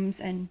their rooms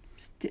and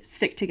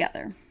stick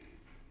together.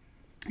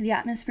 The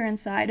atmosphere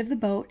inside of the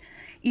boat,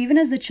 even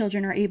as the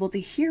children are able to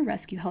hear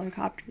rescue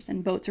helicopters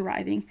and boats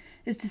arriving,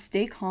 is to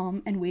stay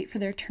calm and wait for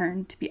their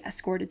turn to be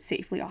escorted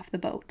safely off the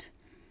boat.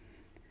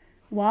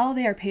 While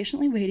they are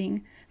patiently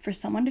waiting for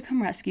someone to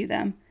come rescue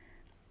them,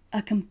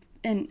 a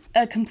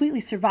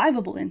completely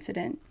survivable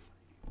incident,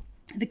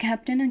 the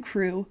captain and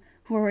crew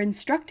who are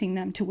instructing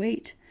them to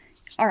wait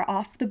are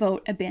off the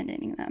boat,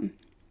 abandoning them.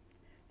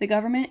 The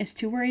government is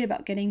too worried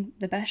about getting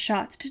the best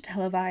shots to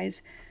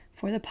televise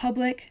for the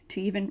public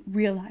to even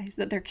realize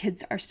that their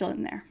kids are still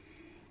in there.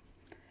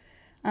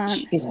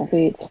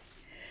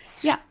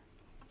 Yeah.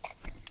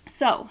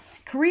 So,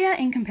 Korea,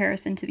 in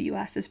comparison to the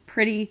U.S., is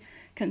pretty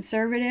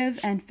conservative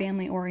and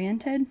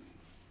family-oriented.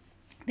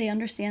 They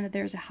understand that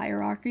there's a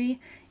hierarchy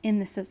in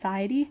the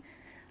society.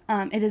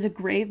 It is a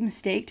grave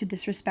mistake to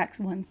disrespect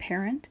one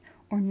parent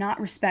or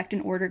not respect an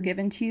order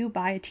given to you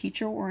by a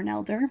teacher or an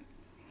elder.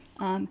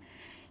 And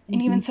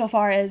even so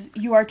far as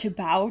you are to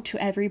bow to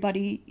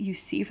everybody you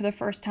see for the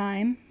first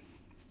time,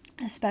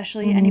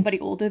 especially anybody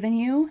older than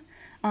you.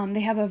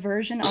 They have a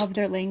version of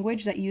their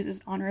language that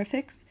uses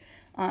honorifics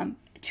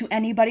to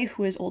anybody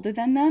who is older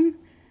than them.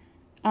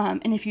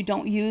 And if you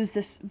don't use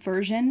this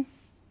version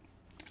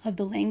of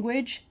the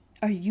language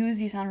or use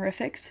these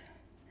honorifics,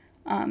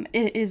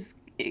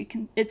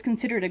 it's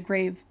considered a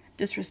grave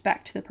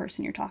disrespect to the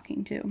person you're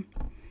talking to.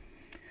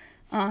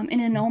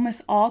 In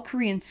almost all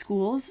Korean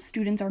schools,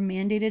 students are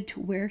mandated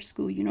to wear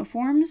school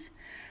uniforms.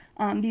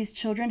 These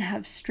children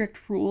have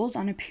strict rules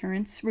on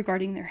appearance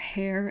regarding their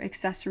hair,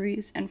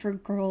 accessories, and for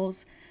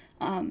girls,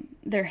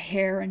 their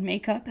hair and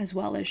makeup, as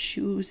well as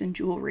shoes and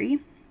jewelry.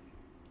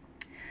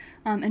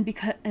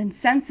 And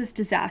since this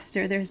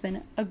disaster, there's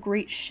been a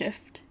great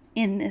shift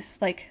in this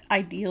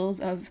ideals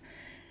of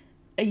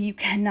you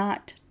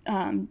cannot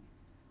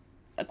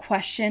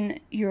question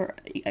your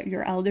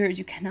elders.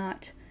 You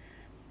cannot.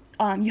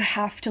 You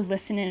have to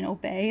listen and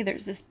obey.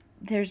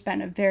 There's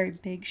been a very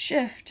big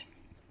shift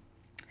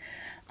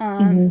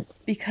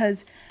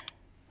because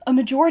a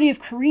majority of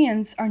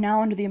Koreans are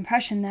now under the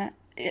impression that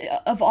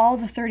of all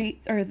the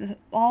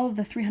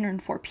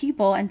 304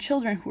 people and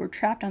children who were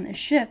trapped on this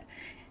ship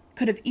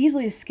could have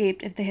easily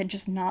escaped if they had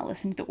just not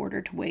listened to the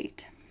order to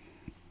wait.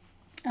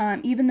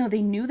 Even though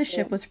they knew the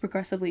ship was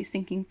progressively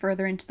sinking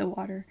further into the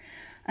water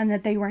and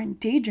that they were in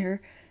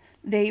danger,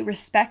 they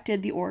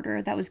respected the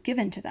order that was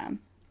given to them.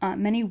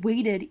 Many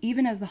waited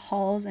even as the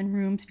halls and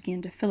rooms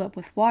began to fill up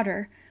with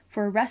water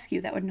for a rescue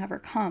that would never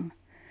come.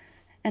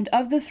 And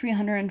of the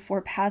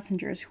 304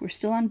 passengers who were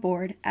still on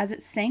board as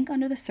it sank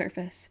under the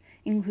surface,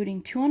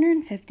 including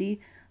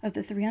 250 of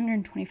the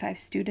 325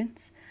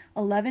 students,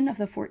 11 of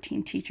the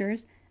 14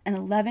 teachers, and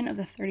 11 of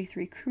the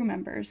 33 crew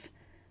members,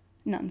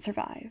 none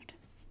survived.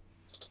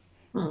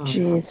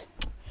 Jeez.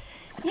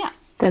 Yeah.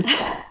 That's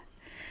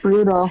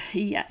brutal.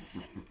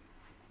 Yes.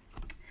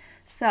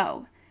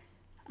 So,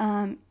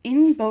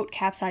 in boat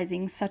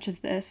capsizings such as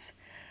this,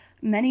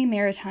 many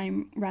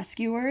maritime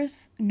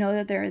rescuers know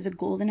that there is a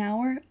golden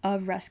hour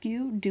of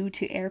rescue due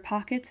to air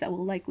pockets that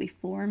will likely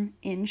form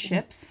in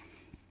ships.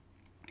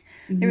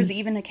 There was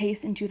even a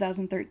case in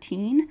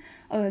 2013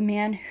 of a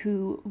man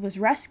who was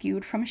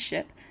rescued from a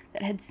ship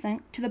that had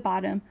sunk to the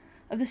bottom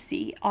of the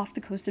sea off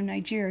the coast of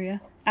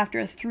Nigeria.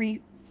 After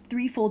three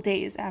full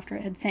days after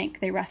it had sank,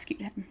 they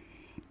rescued him.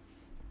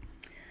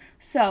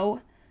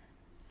 So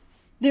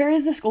there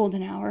is this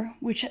golden hour,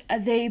 which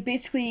they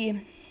basically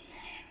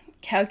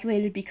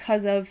calculated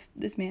because of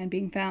this man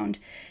being found,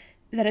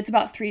 that it's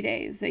about 3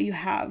 days that you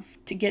have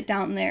to get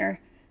down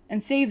there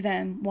and save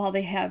them while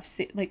they have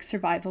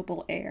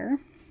survivable air.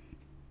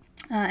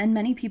 And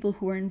many people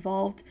who were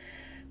involved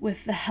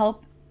with the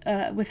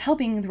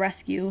helping the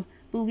rescue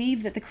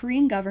believe that the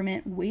Korean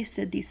government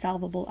wasted these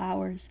salvable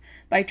hours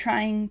by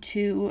trying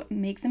to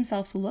make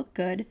themselves look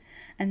good.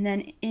 And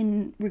then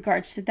in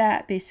regards to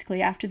that,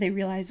 basically after they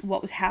realized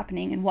what was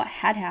happening and what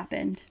had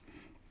happened,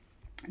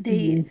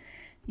 they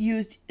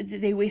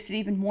wasted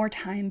even more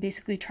time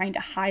basically trying to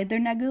hide their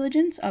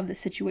negligence of the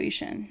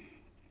situation.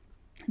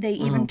 They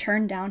even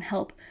turned down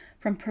help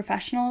from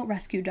professional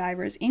rescue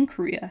divers in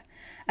Korea,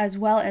 as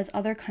well as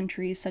other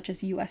countries such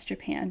as US,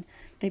 Japan.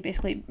 They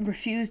basically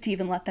refused to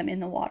even let them in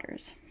the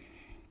waters.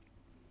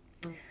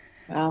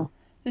 Wow.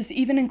 This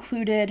even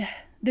included,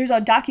 there's a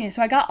document,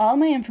 so I got all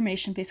my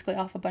information basically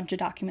off a bunch of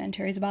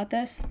documentaries about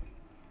this.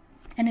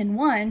 And in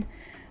one,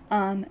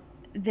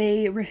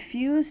 they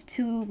refused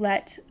to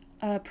let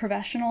a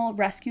professional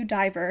rescue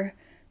diver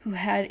who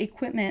had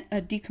equipment,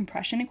 a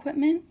decompression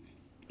equipment,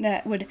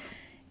 that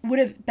would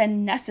have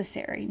been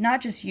necessary,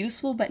 not just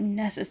useful, but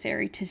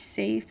necessary to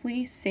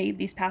safely save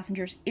these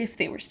passengers if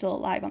they were still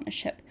alive on the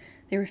ship.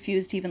 They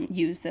refused to even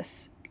use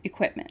this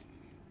equipment.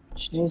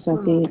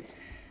 Jeez,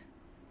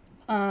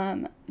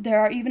 There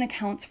are even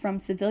accounts from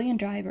civilian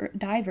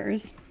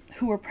divers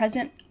who were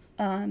present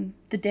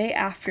the day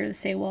after the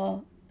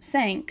Sewol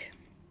sank,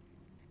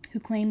 who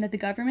claimed that the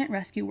government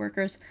rescue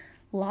workers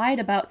lied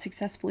about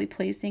successfully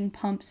placing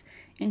pumps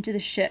into the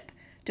ship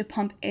to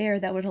pump air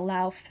that would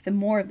allow for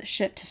more of the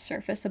ship to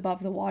surface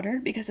above the water.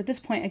 Because at this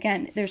point,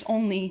 again, there's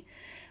only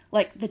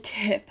like the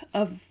tip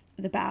of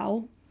the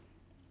bow,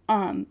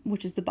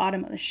 which is the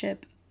bottom of the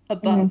ship,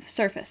 above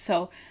surface.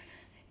 So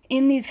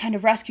in these kind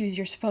of rescues,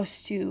 you're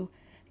supposed to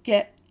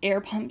get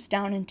air pumps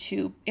down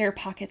into air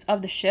pockets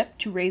of the ship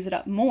to raise it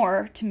up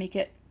more to make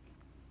it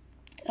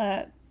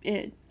a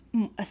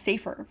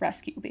safer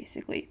rescue,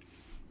 basically.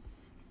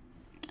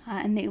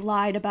 And they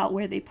lied about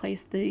where they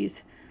placed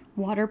these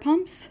water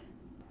pumps.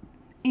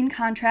 In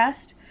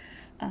contrast,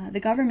 the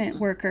government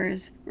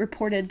workers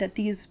reported that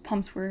these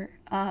pumps were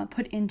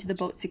put into the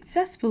boat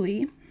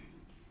successfully,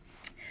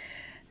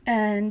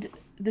 and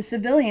the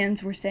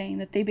civilians were saying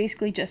that they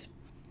basically just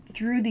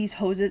threw these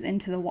hoses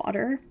into the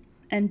water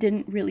and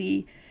didn't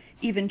really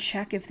even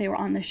check if they were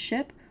on the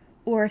ship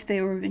or if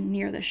they were even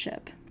near the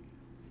ship.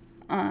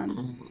 But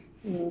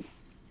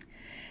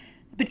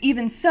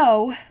even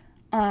so,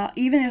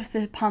 even if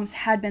the pumps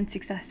had been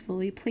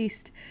successfully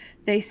placed,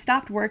 they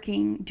stopped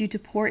working due to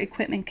poor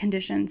equipment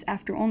conditions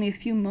after only a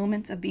few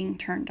moments of being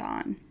turned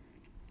on.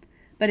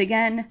 But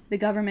again, the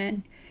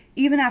government,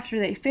 even after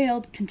they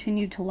failed,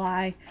 continued to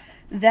lie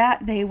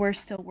that they were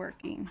still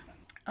working.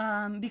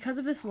 Because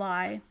of this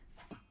lie,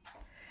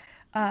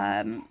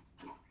 the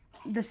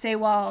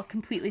Sewol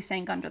completely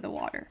sank under the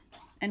water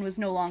and was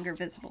no longer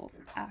visible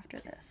after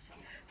this.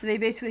 So they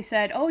basically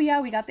said, oh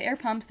yeah, we got the air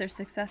pumps, they're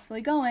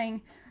successfully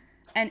going.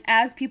 And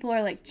as people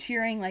are like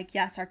cheering, like,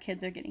 yes, our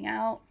kids are getting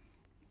out,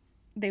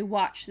 they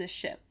watch the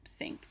ship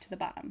sink to the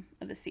bottom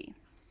of the sea.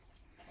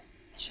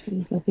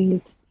 Jeez, I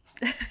think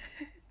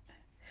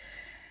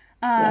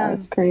yeah,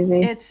 it's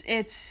crazy.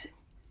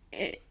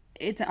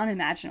 It's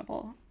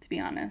unimaginable, to be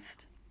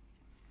honest.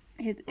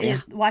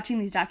 Watching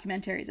these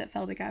documentaries, it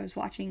felt like I was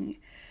watching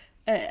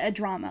a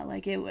drama.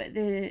 Like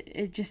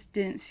it just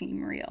didn't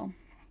seem real.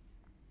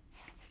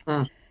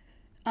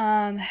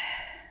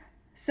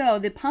 So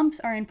the pumps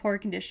are in poor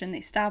condition.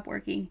 They stop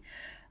working.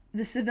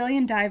 The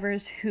civilian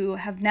divers who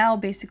have now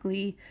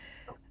basically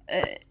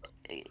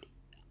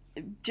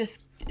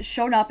just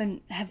showed up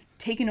and have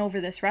taken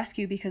over this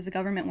rescue because the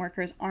government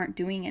workers aren't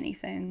doing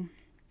anything,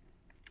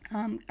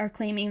 are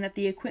claiming that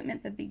the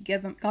equipment that the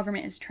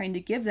government is trying to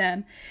give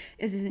them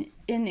is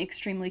in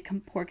extremely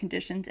poor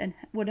conditions and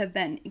would have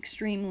been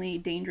extremely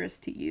dangerous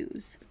to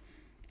use.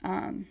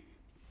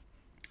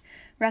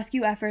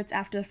 Rescue efforts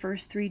after the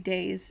first 3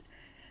 days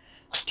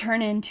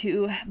turn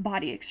into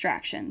body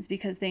extractions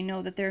because they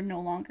know that they're no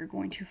longer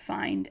going to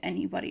find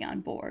anybody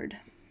on board.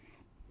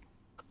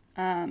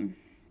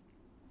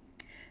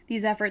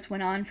 These efforts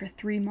went on for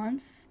 3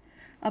 months,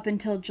 up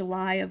until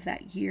July of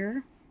that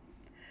year.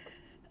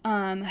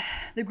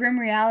 The grim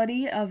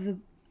reality of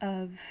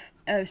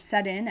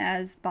set in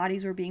as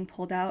bodies were being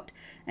pulled out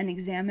and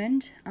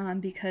examined,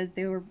 because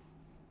they were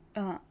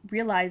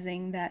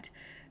realizing that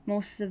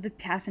most of the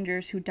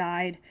passengers who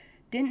died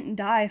didn't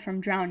die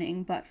from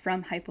drowning, but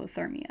from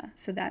hypothermia.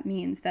 So that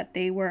means that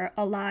they were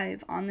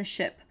alive on the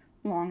ship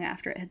long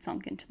after it had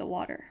sunk into the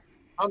water.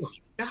 Oh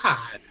my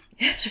God.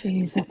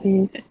 Jeez, I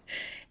think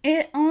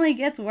It only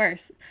gets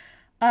worse.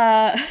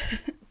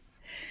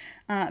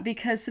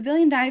 Because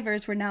civilian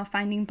divers were now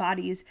finding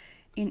bodies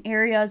in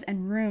areas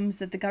and rooms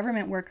that the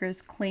government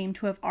workers claimed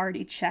to have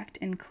already checked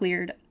and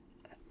cleared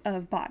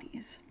of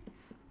bodies,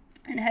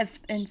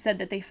 and said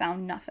that they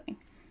found nothing.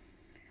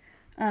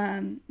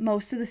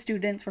 Most of the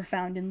students were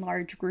found in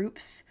large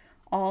groups,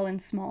 all in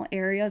small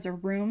areas or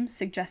rooms,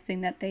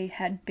 suggesting that they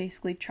had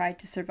basically tried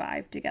to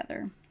survive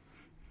together.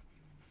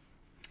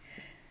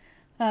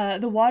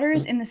 The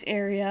waters in this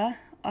area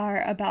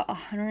are about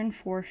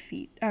 140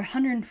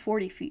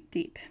 feet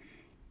deep.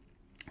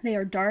 They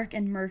are dark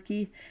and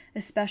murky,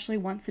 especially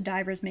once the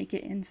divers make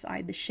it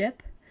inside the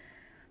ship.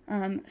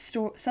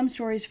 Some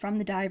stories from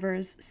the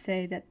divers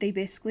say that they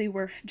basically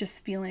were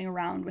just feeling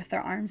around with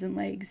their arms and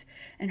legs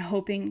and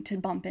hoping to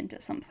bump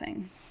into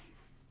something.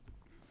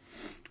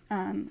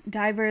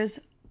 Divers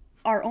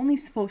are only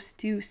supposed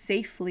to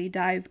safely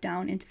dive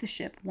down into the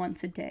ship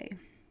once a day.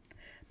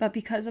 But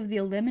because of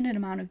the limited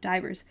amount of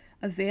divers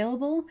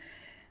available,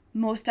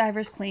 most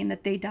divers claim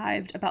that they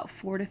dived about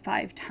 4 to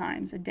 5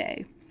 times a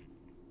day.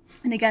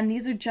 And again,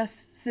 these are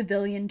just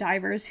civilian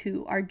divers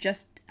who are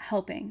just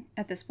helping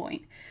at this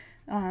point.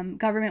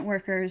 Government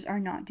workers are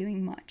not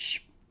doing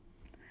much.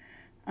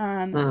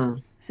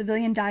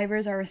 Civilian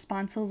divers are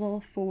responsible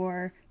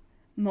for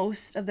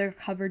most of the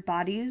recovered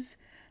bodies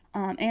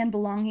and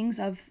belongings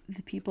of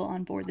the people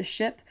on board the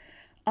ship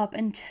up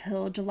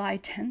until July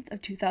 10th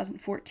of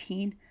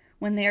 2014,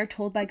 when they are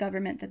told by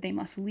government that they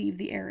must leave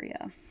the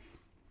area.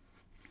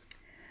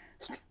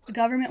 The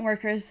government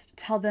workers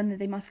tell them that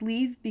they must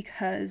leave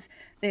because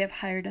they have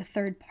hired a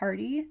third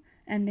party,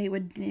 and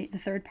the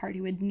third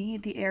party would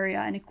need the area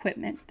and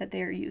equipment that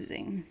they are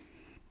using.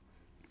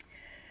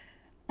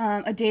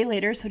 A day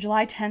later, so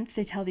July 10th,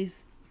 they tell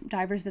these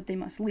divers that they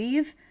must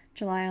leave.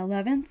 July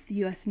 11th, the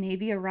U.S.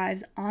 Navy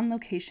arrives on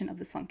location of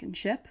the sunken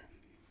ship.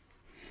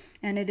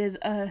 And it is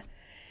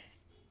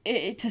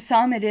to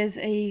some, it is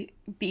a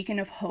beacon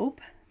of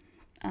hope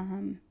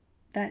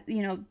that,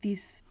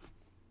 these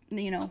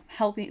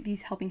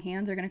helping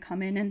hands are going to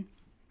come in and,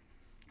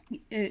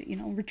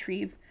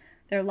 retrieve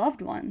their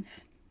loved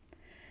ones.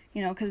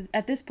 Because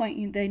at this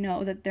point, they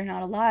know that they're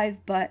not alive,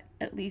 but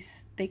at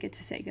least they get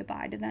to say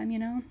goodbye to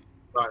them,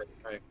 Right.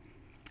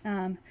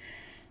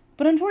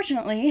 But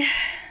unfortunately,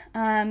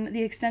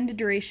 the extended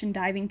duration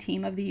diving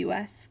team of the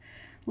U.S.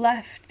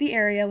 left the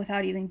area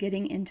without even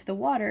getting into the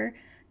water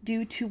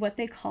due to what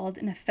they called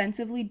an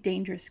offensively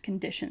dangerous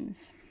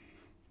conditions.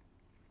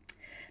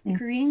 The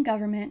Korean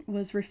government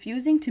was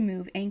refusing to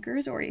move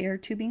anchors or air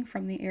tubing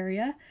from the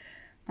area.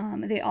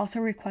 They also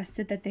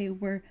requested that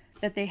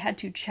they had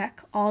to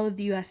check all of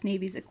the U.S.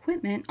 Navy's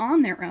equipment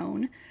on their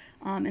own.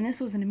 And this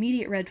was an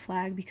immediate red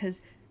flag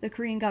because the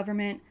Korean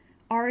government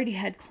already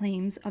had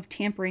claims of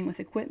tampering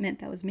with equipment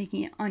that was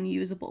making it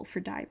unusable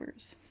for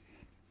divers.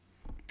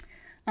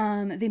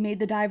 They made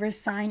the divers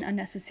sign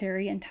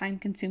unnecessary and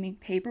time-consuming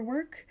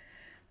paperwork.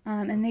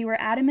 And they were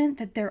adamant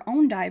that their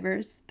own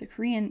divers, the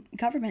Korean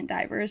government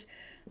divers,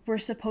 were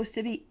supposed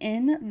to be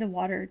in the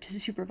water to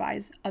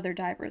supervise other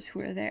divers who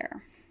were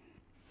there.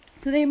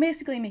 So they're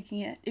basically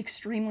making it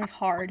extremely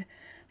hard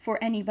for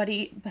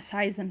anybody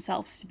besides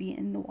themselves to be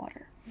in the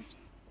water.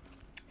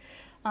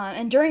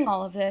 And during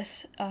all of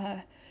this,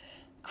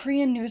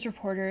 Korean news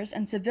reporters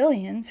and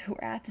civilians who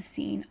were at the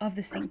scene of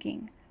the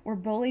sinking were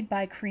bullied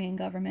by Korean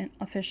government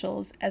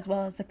officials as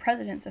well as the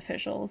president's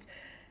officials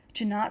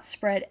to not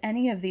spread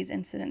any of these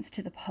incidents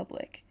to the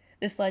public.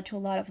 This led to a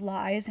lot of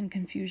lies and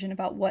confusion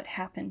about what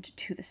happened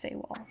to the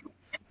Sewol.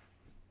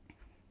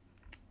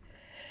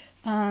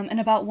 And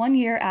about 1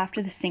 year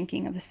after the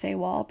sinking of the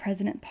Sewol,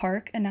 President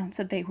Park announced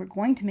that they were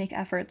going to make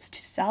efforts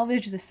to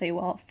salvage the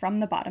Sewol from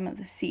the bottom of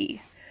the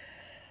sea.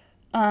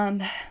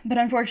 But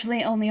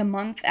unfortunately, only a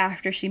month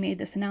after she made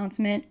this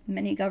announcement,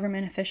 many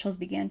government officials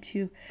began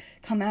to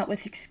come out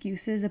with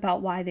excuses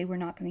about why they were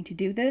not going to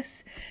do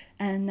this,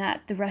 and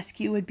that the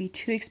rescue would be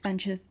too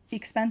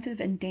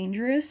expensive and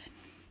dangerous.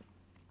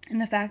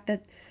 And the fact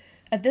that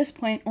at this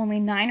point, only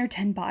 9 or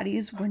 10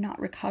 bodies were not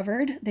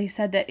recovered. They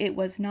said that it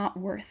was not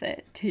worth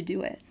it to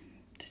do it,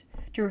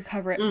 to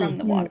recover it from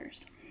the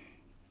waters.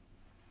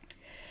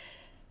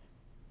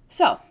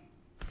 So,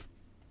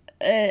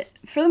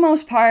 for the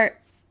most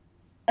part,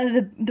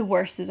 the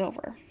worst is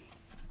over.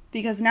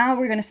 Because now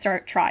we're going to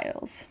start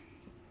trials.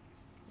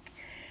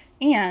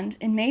 And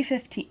in May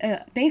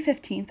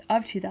 15th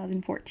of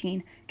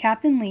 2014,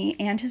 Captain Lee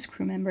and his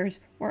crew members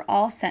were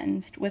all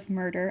sentenced with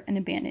murder and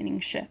abandoning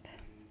ship.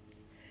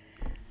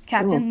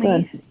 Captain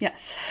Lee,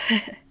 yes.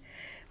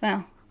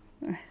 Well,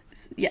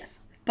 yes.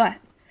 But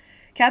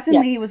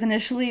Captain Lee was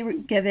initially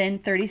given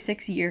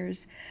 36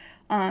 years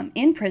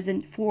in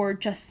prison for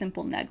just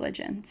simple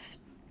negligence.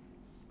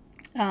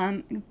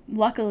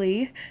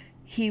 Luckily,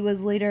 he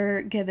was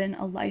later given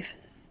a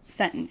life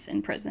sentence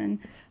in prison.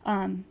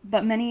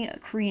 But many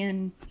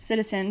Korean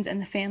citizens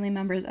and the family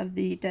members of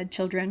the dead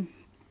children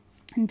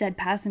and dead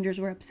passengers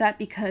were upset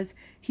because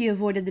he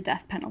avoided the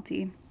death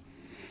penalty.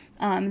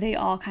 They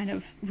all kind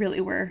of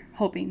really were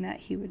hoping that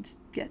he would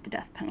get the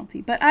death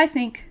penalty. But I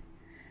think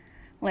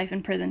life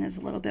in prison is a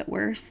little bit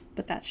worse,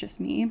 but that's just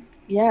me.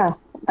 Yeah,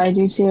 I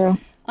do too.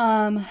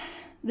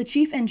 The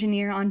chief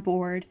engineer on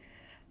board,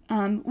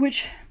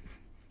 which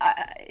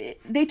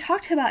they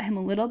talked about him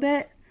a little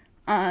bit,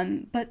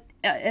 but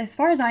as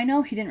far as I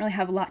know, he didn't really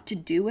have a lot to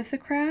do with the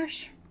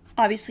crash.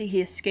 Obviously, he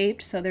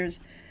escaped, so there's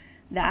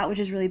that, which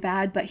is really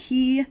bad. But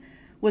he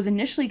was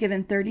initially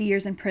given 30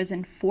 years in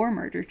prison for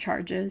murder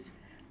charges.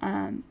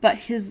 But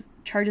his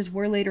charges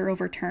were later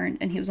overturned,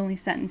 and he was only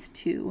sentenced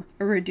to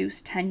a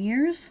reduced 10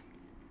 years.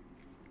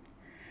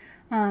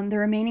 The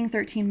remaining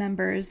 13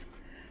 members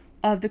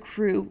of the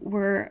crew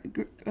were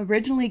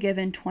originally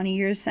given 20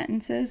 years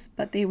sentences,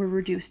 but they were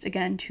reduced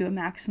again to a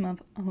maximum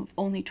of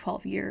only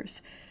 12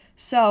 years.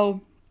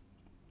 So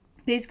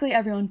basically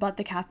everyone but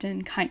the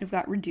captain kind of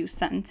got reduced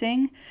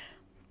sentencing.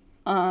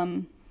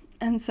 And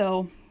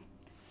so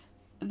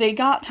they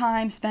got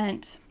time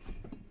spent,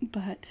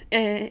 but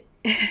it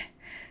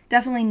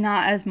definitely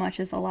not as much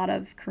as a lot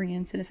of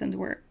Korean citizens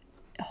were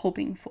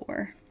hoping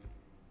for.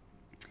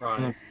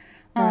 Right.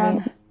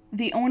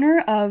 The owner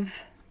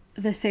of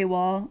the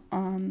Sewol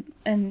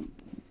and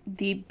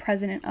the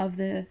president of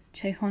the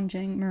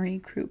Cheonjang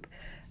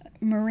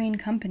Marine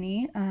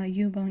Company,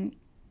 Yoo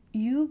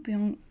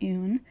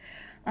Byung-yoon,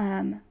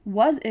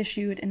 was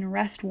issued an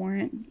arrest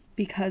warrant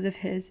because of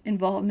his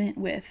involvement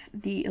with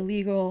the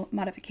illegal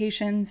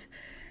modifications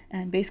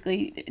and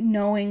basically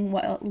knowing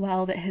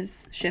well that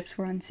his ships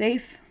were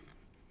unsafe.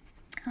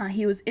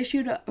 He was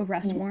issued an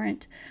arrest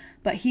warrant,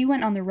 but he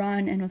went on the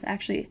run and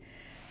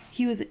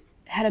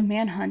had a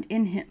manhunt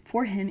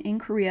for him in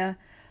Korea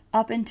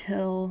up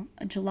until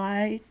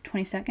July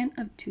 22nd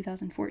of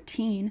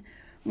 2014,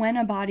 when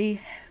a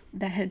body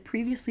that had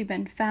previously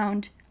been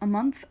found a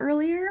month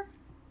earlier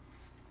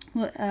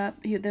that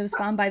was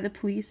found by the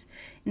police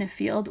in a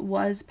field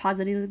was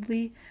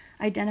positively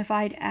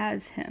identified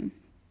as him.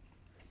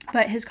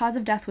 But his cause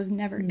of death was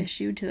never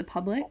issued to the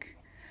public.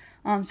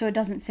 So it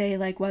doesn't say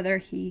like whether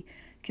he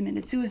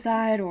committed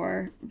suicide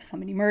or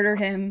somebody murdered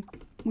him.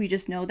 We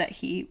just know that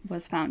he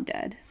was found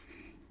dead.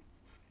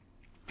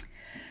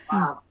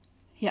 Wow.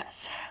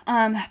 Yes.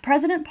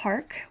 President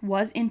Park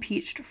was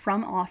impeached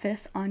from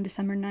office on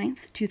December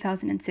 9th,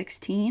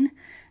 2016,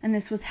 and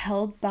this was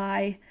held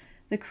by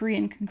the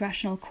Korean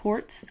Congressional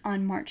Courts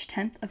on March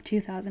 10th of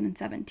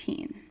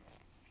 2017.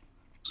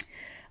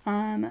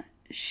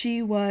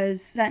 She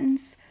was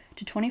sentenced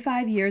to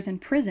 25 years in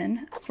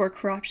prison for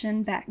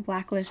corruption,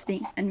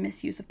 blacklisting, and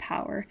misuse of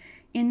power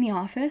in the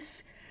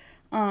office.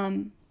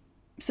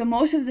 So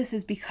most of this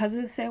is because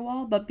of the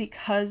Sewol, but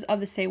because of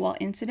the Sewol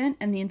incident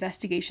and the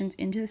investigations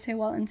into the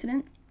Sewol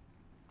incident,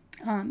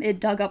 it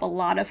dug up a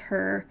lot of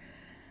her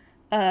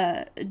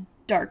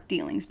dark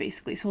dealings,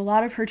 basically. So a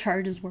lot of her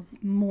charges were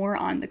more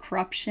on the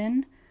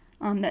corruption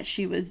that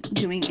she was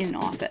doing in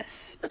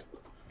office.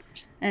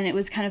 And it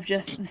was kind of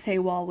just the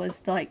Sewol was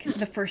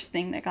the first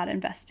thing that got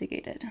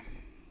investigated.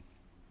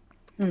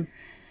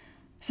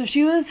 So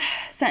she was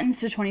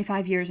sentenced to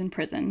 25 years in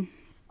prison.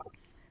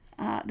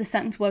 The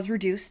sentence was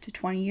reduced to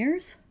 20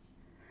 years.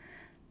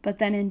 But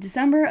then in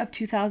December of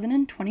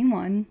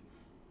 2021,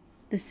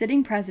 the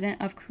sitting president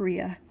of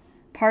Korea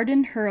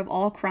pardoned her of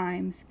all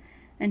crimes,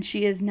 and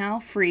she is now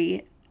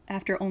free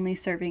after only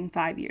serving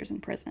 5 years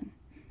in prison.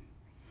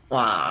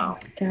 Wow.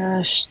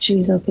 Gosh,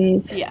 jeez,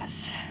 okay.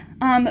 Yes.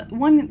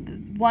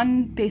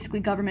 One basically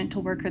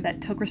governmental worker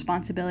that took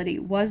responsibility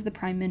was the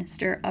Prime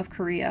Minister of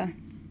Korea,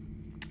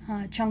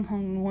 Chung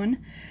Hong-won.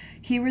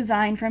 He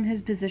resigned from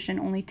his position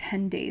only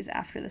 10 days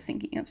after the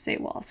sinking of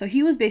Sewol. So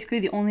he was basically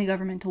the only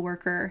governmental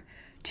worker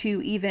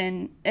to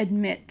even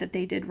admit that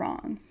they did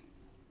wrong.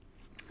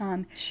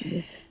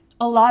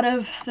 A lot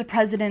of the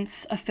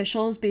president's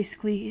officials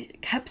basically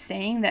kept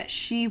saying that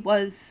she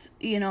was,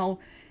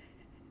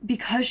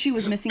 because she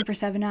was missing for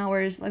 7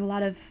 hours, like a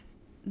lot of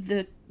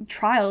the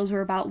trials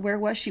were about where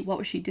was she, what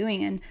was she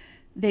doing, and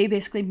they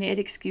basically made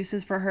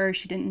excuses for her.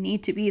 She didn't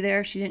need to be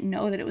there. She didn't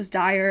know that it was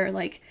dire.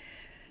 Like,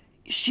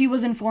 she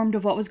was informed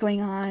of what was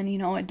going on.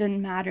 It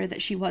didn't matter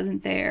that she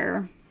wasn't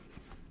there.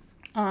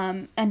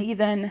 And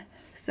even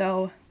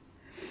so,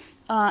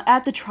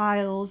 at the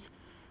trials,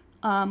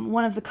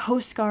 one of the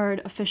Coast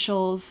Guard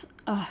officials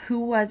who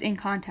was in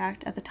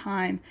contact at the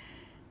time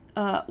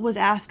was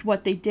asked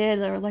what they did,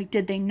 or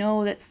did they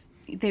know that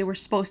they were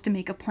supposed to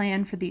make a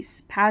plan for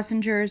these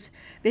passengers.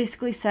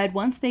 Basically said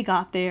once they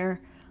got there,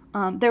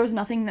 there was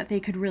nothing that they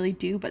could really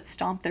do but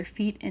stomp their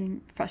feet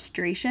in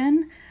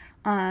frustration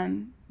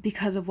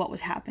because of what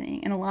was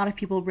happening. And a lot of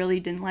people really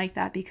didn't like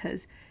that,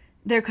 because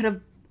there could have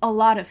a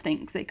lot of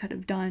things they could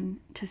have done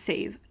to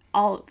save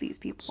all of these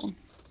people.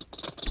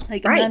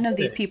 Right. None of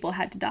these people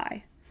had to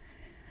die.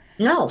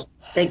 No,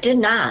 they did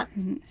not.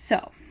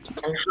 So.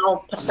 And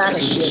how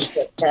pathetic is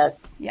it that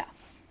Yeah.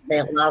 they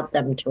allowed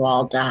them to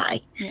all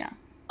die? Yeah.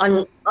 I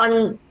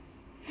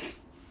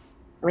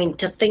mean,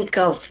 to think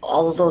of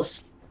all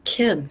those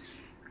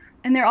kids.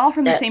 And they're all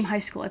from the same high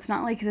school. It's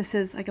not like this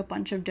is like a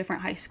bunch of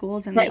different high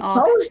schools, and They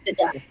froze to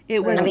death.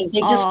 It was they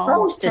just all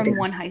froze to from death.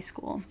 one high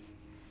school.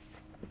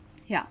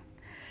 Yeah.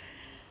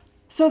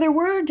 So there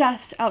were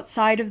deaths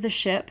outside of the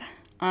ship.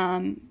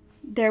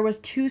 There was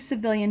 2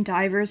 civilian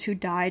divers who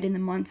died in the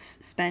months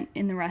spent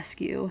in the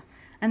rescue.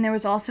 And there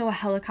was also a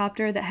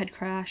helicopter that had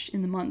crashed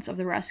in the months of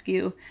the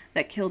rescue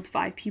that killed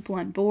 5 people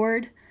on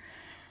board.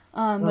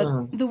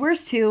 But the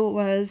worst 2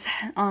 was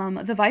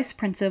the vice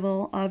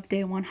principal of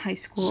Daewon High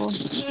School,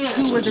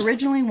 who was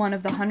originally one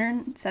of the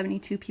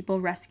 172 people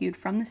rescued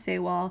from the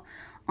Sewol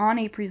on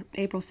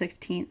April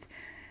 16th,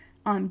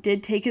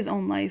 did take his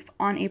own life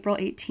on April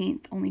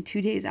 18th, only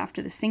 2 days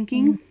after the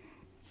sinking.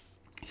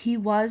 He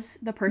was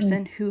the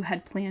person who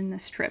had planned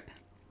this trip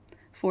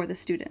for the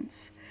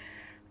students.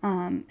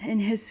 In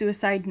his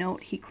suicide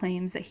note, he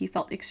claims that he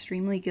felt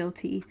extremely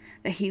guilty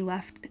that he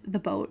left the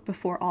boat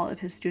before all of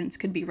his students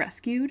could be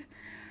rescued,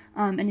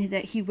 and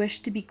that he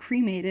wished to be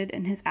cremated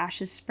and his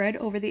ashes spread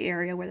over the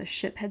area where the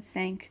ship had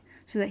sank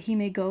so that he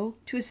may go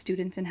to his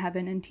students in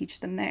heaven and teach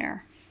them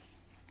there.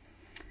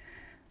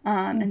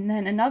 And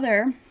then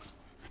another,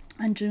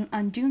 on June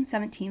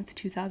 17th,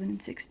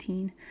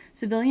 2016,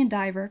 civilian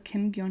diver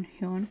Kim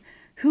Gyun-hyun,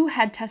 who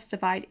had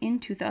testified in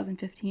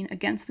 2015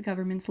 against the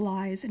government's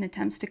lies and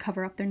attempts to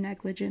cover up their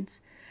negligence,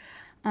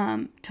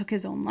 took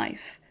his own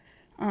life.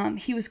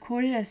 He was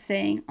quoted as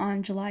saying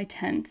on July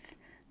 10th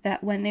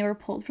that when they were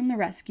pulled from the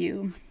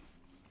rescue,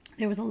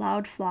 there was a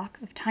loud flock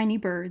of tiny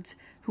birds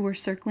who were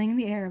circling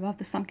the air above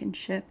the sunken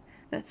ship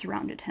that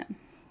surrounded him.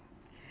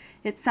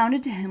 It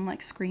sounded to him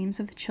like screams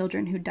of the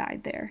children who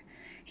died there.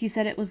 He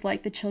said it was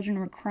like the children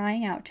were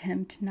crying out to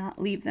him to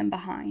not leave them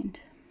behind.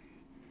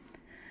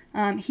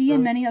 He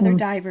and many other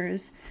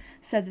divers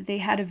said that they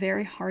had a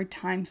very hard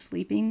time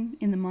sleeping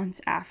in the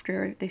months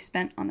after they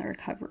spent on the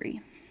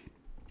recovery.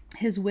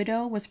 His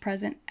widow was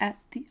present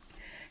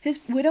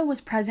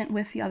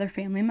with the other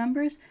family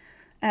members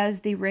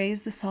as they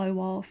raised the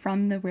Sewol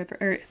from the river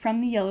or from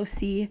the Yellow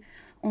Sea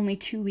only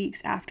 2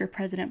 weeks after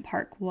President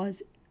Park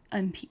was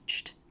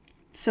impeached.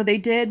 So they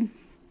did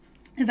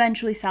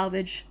eventually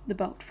salvage the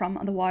boat from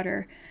the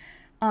water.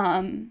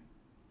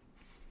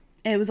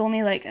 It was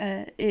only like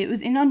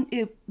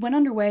it went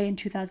underway in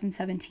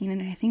 2017,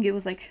 and I think it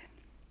was like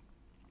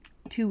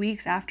 2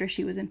 weeks after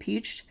she was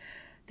impeached,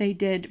 they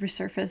did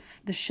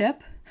resurface the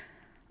ship.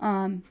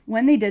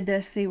 When they did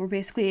this, they were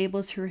basically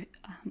able to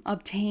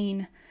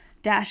obtain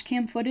dash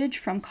cam footage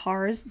from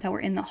cars that were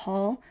in the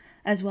hull,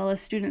 as well as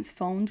students'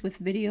 phones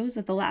with videos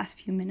of the last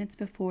few minutes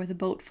before the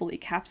boat fully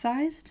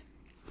capsized.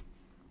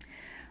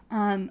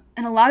 And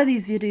a lot of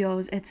these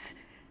videos, it's,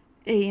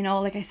 you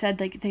know, like I said,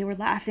 like they were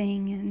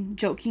laughing and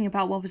joking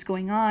about what was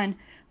going on,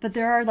 but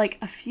there are like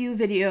a few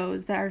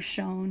videos that are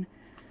shown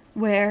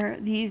where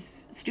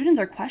these students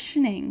are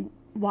questioning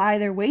why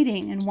they're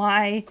waiting and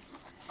why.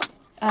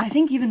 I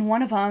think even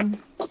one of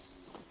them,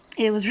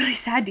 it was really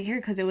sad to hear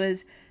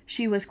because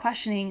she was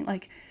questioning,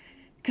 like,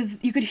 because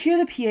you could hear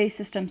the PA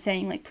system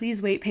saying, like,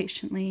 please wait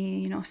patiently,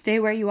 you know, stay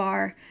where you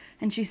are.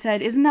 And she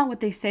said, isn't that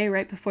what they say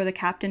right before the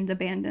captain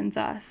abandons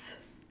us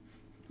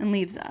and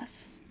leaves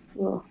us?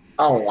 Oh,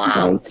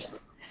 wow.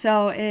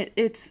 So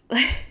it's,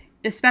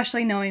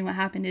 especially knowing what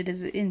happened, it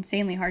is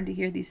insanely hard to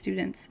hear these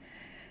students.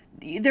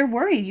 They're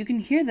worried. You can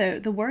hear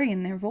the worry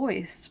in their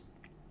voice.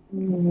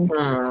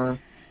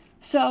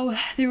 So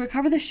they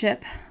recover the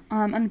ship,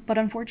 but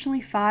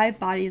unfortunately 5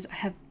 bodies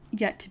have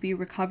yet to be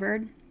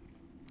recovered.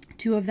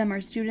 2 of them are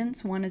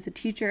students, 1 is a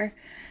teacher,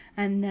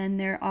 and then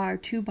there are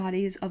 2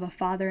 bodies of a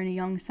father and a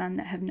young son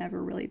that have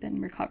never really been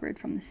recovered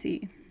from the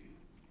sea.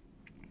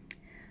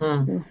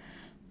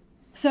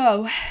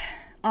 So,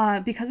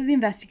 because of the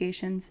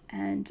investigations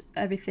and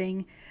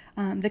everything,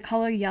 the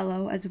color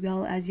yellow as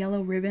well as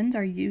yellow ribbons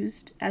are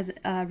used as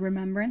a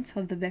remembrance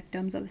of the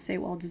victims of the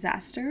Sewol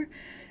disaster,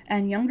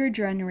 and younger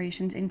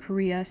generations in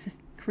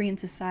Korean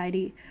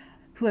society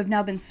who have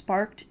now been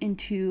sparked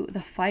into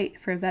the fight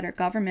for a better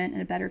government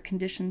and better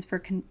conditions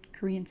for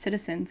Korean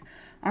citizens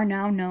are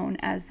now known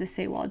as the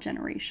Sewol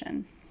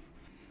generation.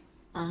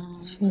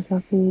 She's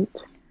so cute.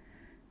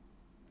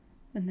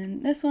 And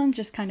then this one's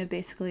just kind of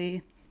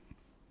basically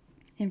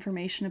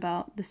information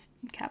about this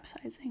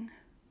capsizing.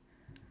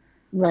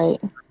 Right.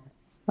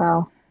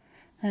 Wow.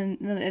 And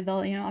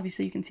they'll, you know,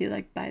 obviously you can see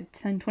like by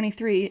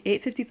 10:23,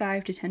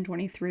 8:55 to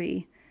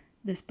 10:23,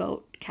 this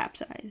boat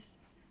capsized.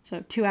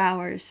 So 2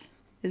 hours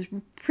is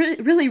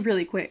really,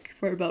 really quick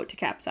for a boat to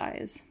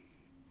capsize.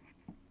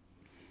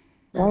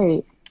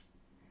 Right.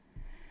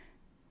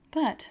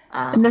 But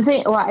And the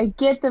thing, well, I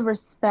get the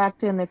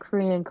respect in the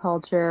Korean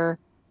culture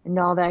and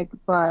all that,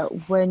 but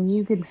when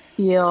you can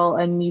feel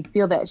and you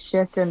feel that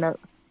shift in the,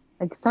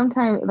 like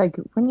sometimes, like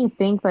when you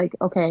think like,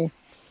 okay,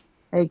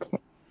 like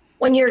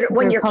When your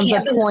comes a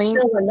cabin point-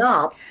 is filling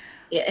up,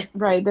 yeah,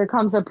 right, there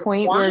comes a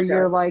point where Water.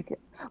 you're like,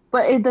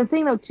 but the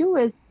thing though too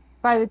is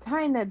by the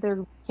time that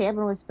their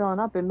cabin was filling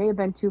up, it may have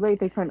been too late.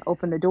 They couldn't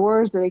open the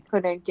doors, or they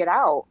couldn't get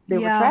out. They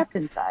were Yeah. trapped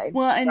inside.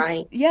 well, and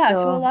Right. yeah,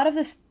 so a So- lot of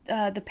this,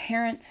 the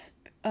parents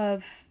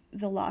of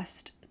the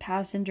lost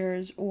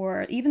passengers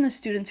or even the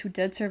students who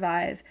did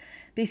survive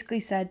basically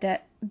said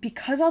that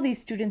because all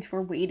these students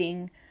were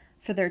waiting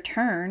for their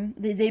turn,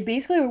 they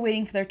basically were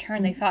waiting for their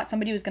turn. They thought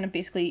somebody was going to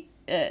basically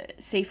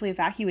safely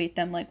evacuate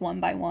them like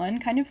one by one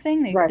kind of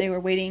thing. Right. They were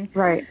waiting.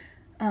 Right.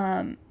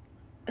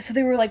 So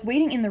they were like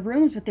waiting in the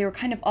rooms, but they were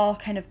all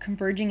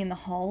converging in the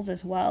halls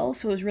as well.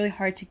 So it was really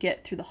hard to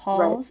get through the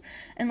halls.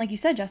 And like you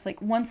said, Jess,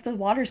 like once the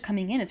water's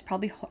coming in, it's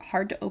probably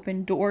hard to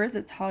open doors.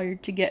 It's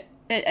hard to get.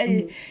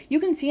 You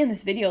can see in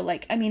this video,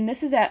 like, I mean,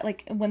 this is at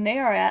like when they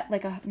are at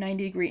like a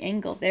 90-degree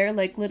angle, they're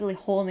like literally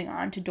holding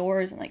on to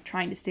doors and like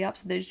trying to stay up.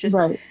 So there's just,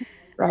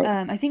 Right.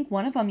 I think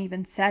one of them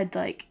even said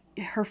like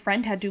her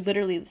friend had to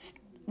literally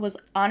was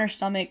on her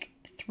stomach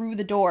through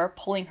the door,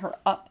 pulling her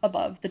up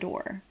above the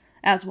door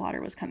as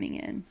water was coming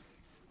in.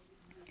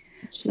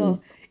 So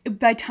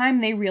by the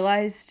time they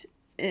realized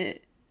that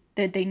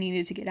they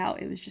needed to get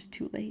out, it was just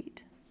too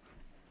late.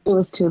 It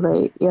was too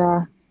late.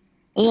 Yeah.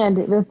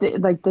 And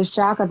like the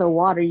shock of the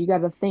water, you got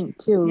to think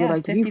too. Yeah,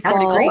 like if you 55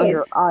 fall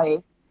degrees. under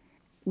ice,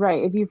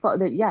 right? If you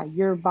fall,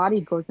 your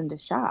body goes into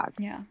shock.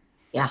 Yeah.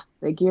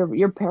 Like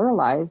you're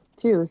paralyzed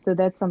too. So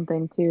that's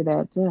something too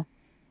that.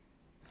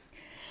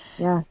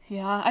 Yeah.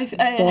 Yeah,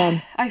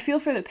 Sad. I feel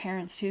for the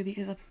parents too,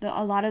 because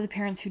a lot of the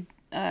parents who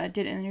did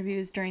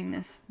interviews during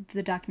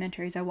the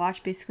documentaries I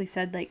watched basically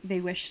said like they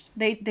wished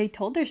they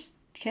told their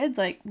kids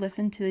like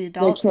listen to the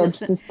Their adults,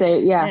 kids listen, to stay.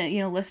 Yeah. you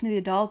know, listen to the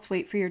adults,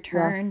 wait for your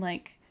turn,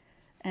 like,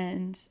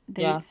 and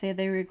they say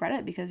they regret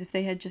it because if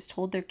they had just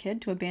told their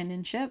kid to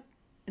abandon ship,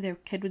 their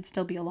kid would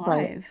still be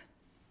alive.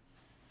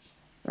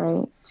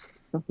 Right.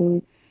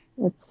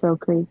 It's so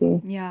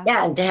crazy. Yeah.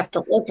 yeah, and to have to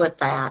live with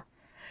that.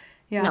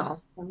 Yeah.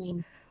 No, I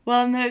mean,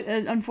 Well,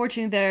 and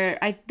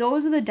unfortunately,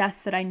 those are the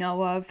deaths that I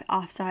know of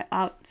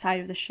outside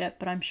of the ship.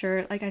 But I'm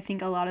sure, like, I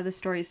think a lot of the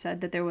stories said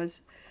that there was,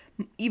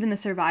 even the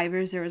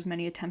survivors, there was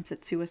many attempts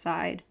at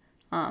suicide.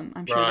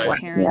 I'm sure their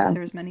Right. parents, Yeah.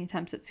 there was many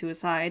attempts at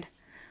suicide.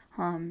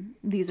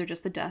 These are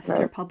just the deaths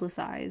that are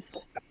publicized.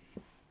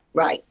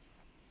 Right.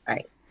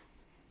 Right.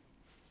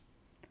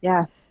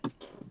 Yeah.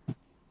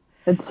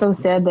 It's so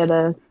sad that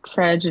a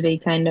tragedy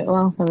kind of,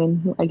 well, I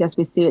mean, I guess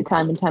we see it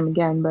time and time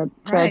again, but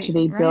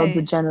tragedy builds a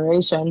right.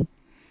 generation.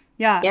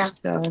 Yeah. Yeah.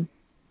 So,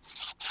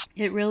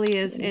 It really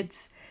is.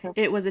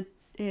 It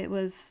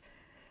was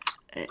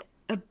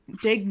a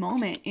big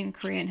moment in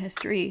Korean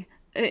history,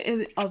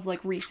 of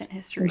like recent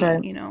history,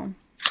 Right. you know.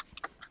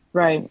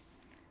 right.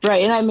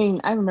 Right. And I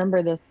mean, I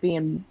remember this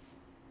being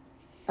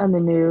on the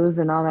news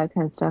and all that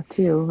kind of stuff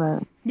too,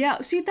 but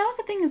Yeah, see, that was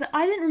the thing, is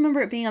I didn't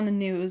remember it being on the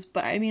news,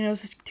 but I mean, it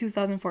was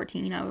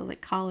 2014. I was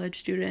like college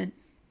student.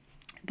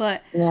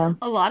 But yeah,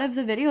 a lot of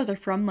the videos are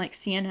from like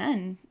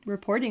CNN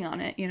reporting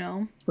on it, you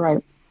know.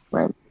 right.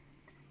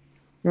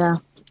 Yeah.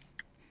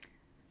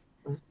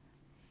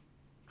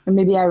 And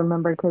maybe I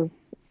remember because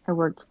I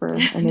worked for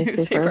a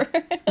newspaper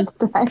at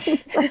the time.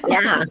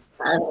 Yeah.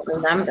 I don't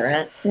remember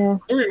it. Yeah.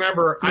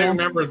 I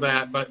remember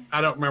that, but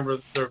I don't remember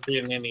there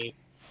being any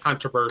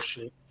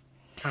controversy.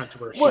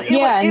 Well,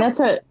 Yeah, and that's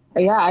what,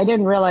 yeah, I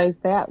didn't realize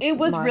that. It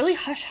was much. really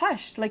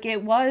hush-hush. Like,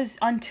 it was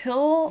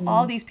until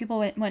all these people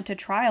went to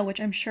trial, which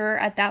I'm sure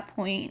at that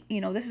point,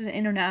 you know, this is an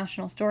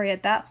international story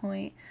at that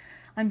point.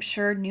 I'm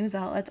sure news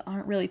outlets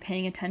aren't really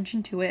paying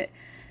attention to it.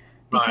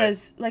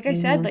 Because, like I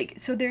said, like,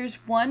 so there's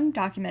one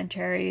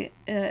documentary,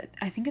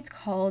 I think it's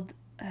called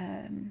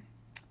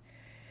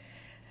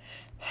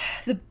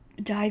The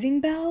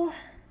Diving Bell.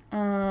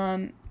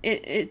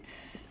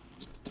 It's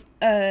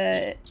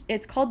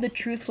called The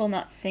Truth Will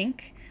Not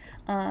Sink.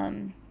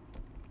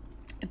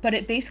 But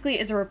it basically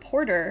is a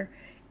reporter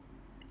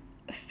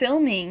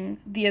filming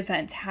the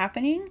events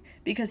happening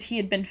because he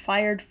had been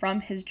fired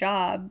from his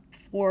job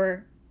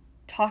for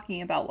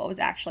talking about what was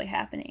actually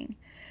happening.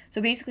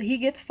 So basically he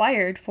gets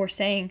fired for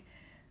saying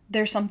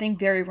there's something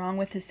very wrong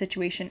with his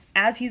situation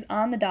as he's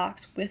on the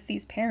docks with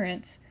these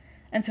parents.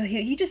 And so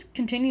he just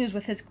continues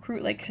with his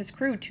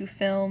crew to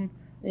film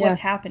what's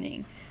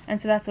happening. And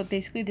so that's what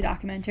basically the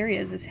documentary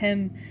is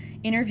him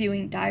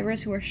interviewing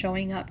divers who are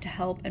showing up to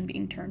help and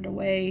being turned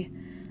away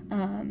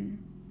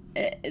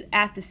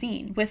at the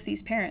scene with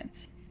these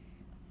parents.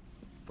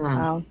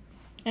 Wow.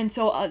 And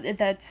so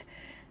that's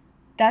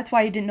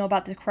why you didn't know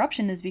about the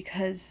corruption, is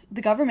because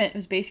the government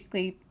was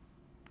basically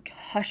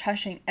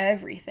hushing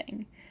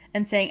everything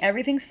and saying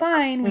everything's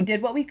fine, we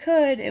did what we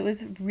could, it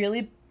was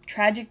really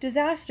tragic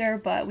disaster,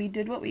 but we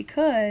did what we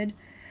could.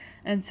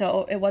 And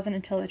so it wasn't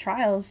until the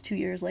trials 2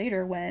 years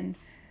later when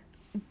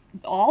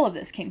all of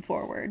this came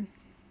forward.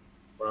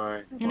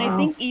 Right. And I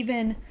think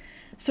even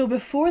so,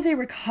 before they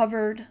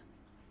recovered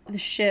the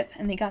ship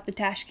and they got the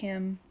dash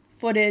cam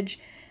footage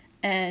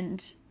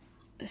and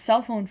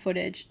cell phone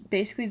footage,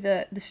 basically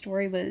the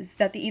story was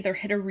that they either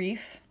hit a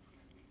reef,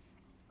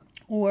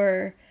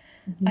 or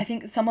I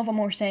think some of them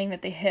were saying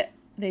that they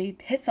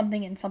hit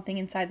something and something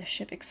inside the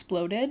ship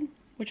exploded,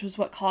 which was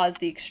what caused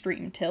the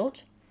extreme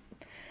tilt.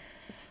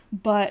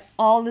 But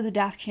all of the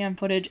dash cam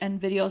footage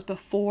and videos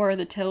before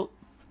the tilt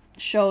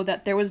show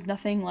that there was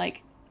nothing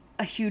like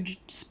a huge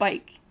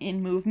spike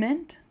in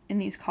movement in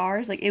these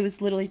cars. Like, it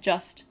was literally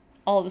just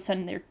all of a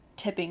sudden they're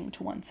tipping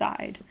to one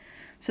side.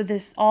 So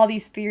all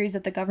these theories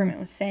that the government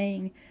was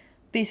saying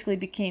basically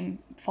became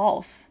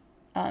false,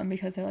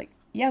 because they're like,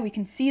 yeah, we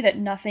can see that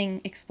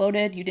nothing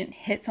exploded, you didn't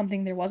hit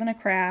something, there wasn't a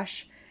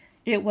crash.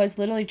 It was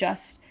literally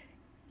just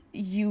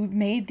you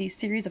made these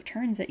series of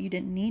turns that you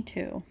didn't need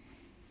to,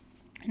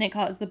 and it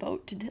caused the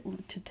boat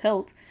to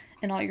tilt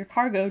and all your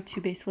cargo to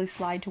basically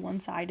slide to one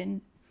side and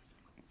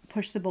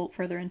push the boat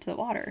further into the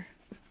water.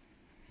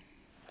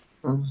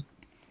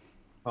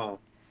 Oh.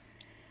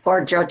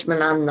 Poor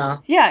judgment on the.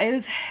 Yeah, it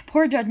was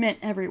poor judgment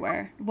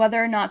everywhere.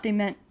 Whether or not they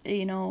meant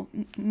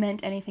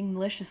anything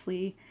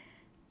maliciously,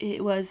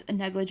 it was a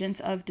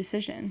negligence of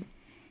decision.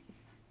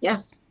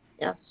 Yes.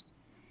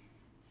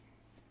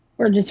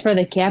 Or just for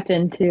the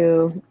captain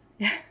to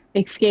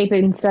escape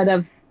instead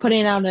of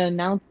putting out an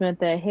announcement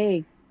that,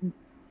 hey,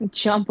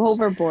 jump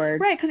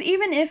overboard. Right, because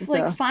even if,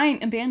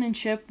 fine, abandon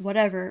ship,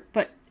 whatever,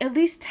 but at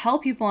least tell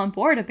people on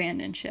board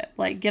abandon ship.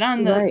 Like, get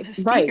on the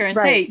speaker and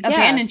say,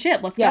 abandon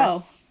ship, let's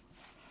go.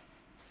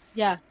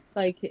 Yeah,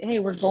 like, hey,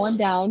 we're going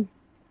down.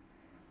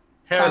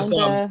 Have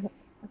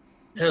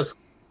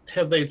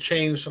they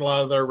changed a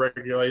lot of their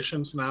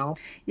regulations now?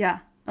 Yeah,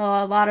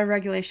 a lot of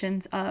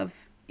regulations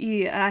of,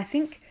 I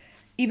think,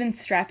 even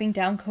strapping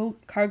down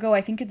cargo. I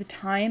think at the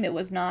time it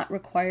was not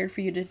required for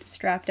you to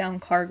strap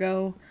down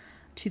cargo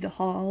to the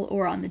hull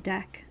or on the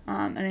deck.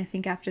 And I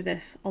think after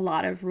this, a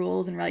lot of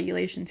rules and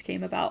regulations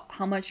came about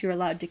how much you're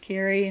allowed to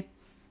carry,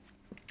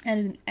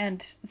 and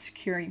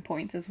securing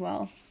points as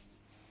well.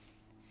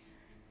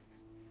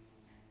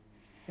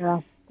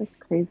 Yeah, that's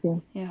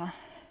crazy. Yeah.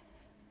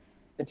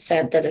 It's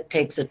sad that it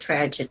takes a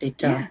tragedy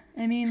to. Yeah,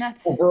 I mean,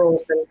 that's the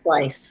rules in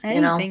place.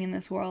 Anything in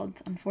this world,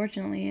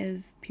 unfortunately,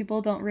 is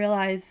people don't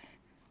realize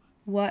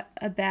what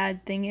a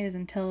bad thing is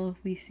until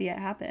we see it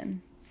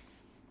happen.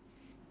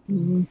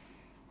 Mm-hmm.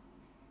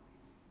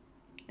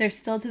 There's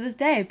still to this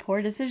day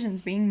poor decisions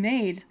being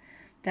made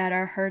that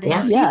are hurting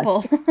Yes.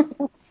 people.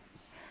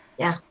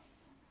 Yeah.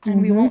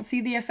 and we won't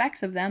see the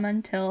effects of them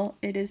until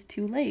it is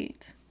too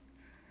late.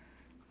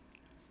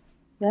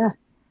 Yeah.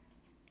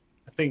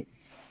 I think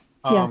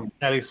Yeah.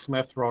 Patti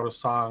Smith wrote a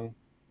song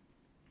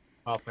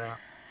about that.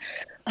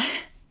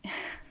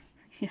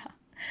 Yeah.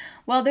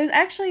 Well, there's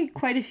actually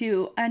quite a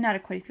few,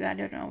 not quite a few, I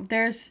don't know.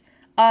 There's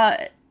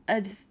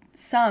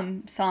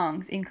some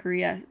songs in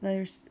Korea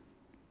that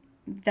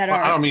Well,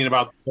 are... I don't mean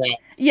about that.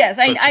 Yes,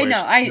 I know.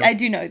 situation. I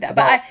do know that.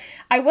 About But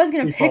I was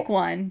going to people. pick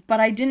one, but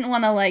I didn't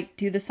want to, like,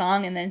 do the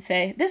song and then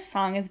say, this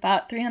song is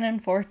about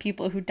 304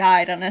 people who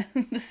died on the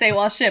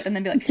Sewol ship, and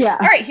then be like, Yeah.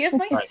 all right, here's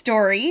my Right.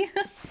 story.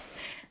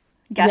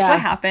 Guess Yeah. what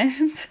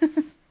happened?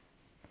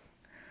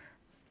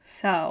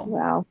 So,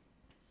 Wow.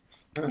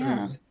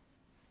 yeah.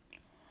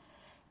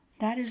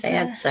 That is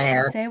Sad, the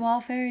sad.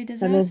 Sewol Ferry That is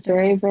disaster.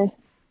 very, very,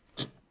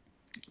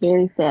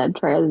 very sad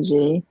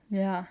tragedy.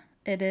 Yeah,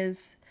 it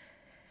is.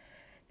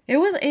 It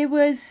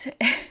was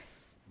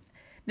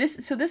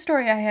this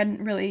story I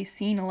hadn't really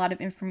seen a lot of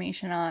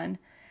information on,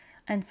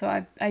 and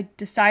so I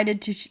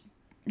decided to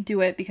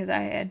do it because I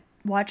had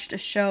watched a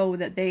show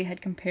that they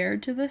had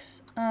compared to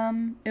this.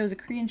 It was a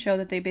Korean show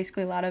that they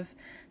basically, a lot of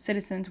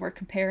citizens were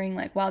comparing,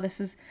 like, wow, this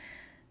is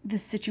the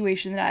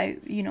situation that I,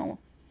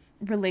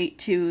 relate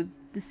to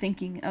the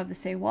sinking of the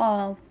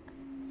Sewol,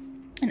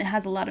 and it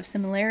has a lot of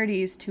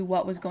similarities to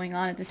what was going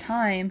on at the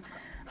time.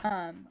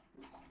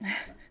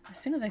 As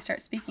soon as I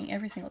start speaking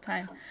every single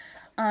time.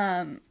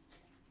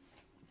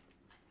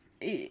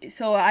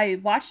 So I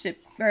watched it,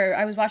 or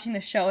I was watching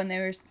the show, and they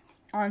were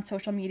on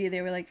social media,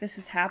 they were like,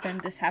 this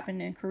happened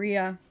in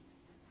Korea.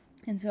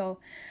 And so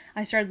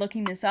I started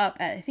looking this up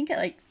I think at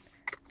like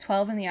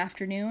 12 in the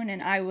afternoon,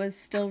 and I was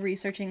still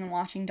researching and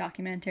watching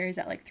documentaries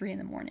at like 3 in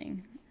the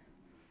morning.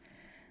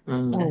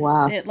 Oh,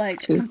 wow. It like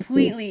Jesus.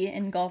 completely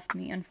engulfed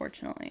me,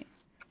 unfortunately.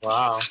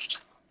 Wow.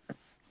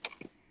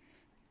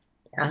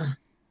 Yeah.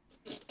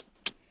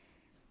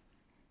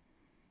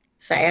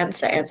 Sad,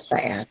 sad,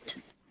 sad.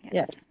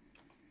 Yes.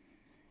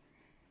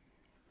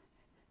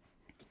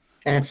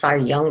 And it's our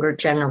younger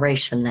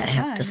generation that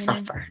have Yeah, to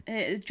suffer.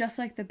 It just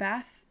like the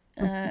bath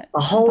A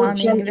whole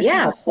bombing, this is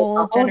a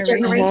whole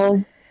generation.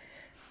 Whole-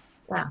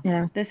 Wow.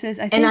 Yeah. This is,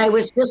 I think, And I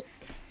was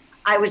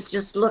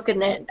just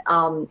looking at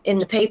in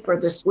the paper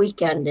this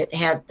weekend. It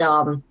had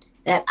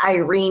that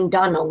Irene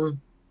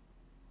Dunham.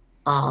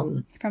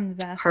 from the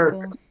bath her-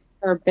 school.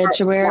 Her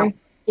obituary.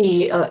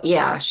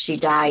 She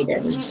died,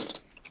 and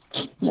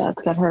Yeah,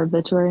 it's got her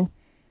obituary.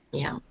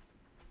 yeah.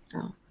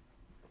 So,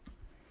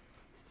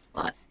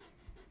 but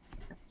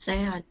that's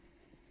sad.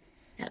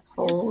 That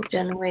whole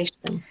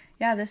generation.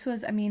 Yeah, this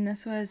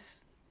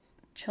was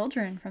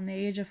children from the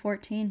age of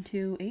 14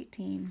 to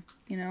 18,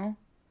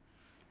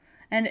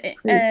 And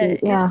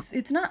Yeah.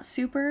 it's not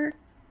super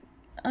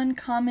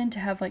uncommon to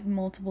have like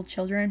multiple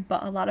children,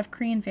 but a lot of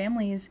Korean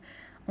families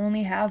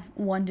only have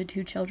 1 to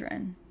 2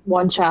 children.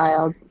 One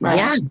child. Right.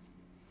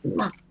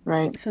 Yeah.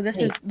 Right. So this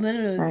is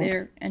literally Right.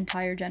 their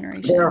entire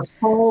generation. Their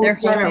whole Their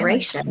whole family.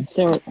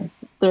 generation.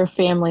 Their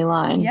family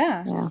line.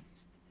 Yeah. Yeah.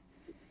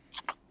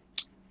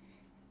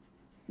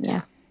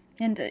 Yeah.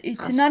 And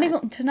That's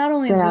to not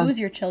only sad. lose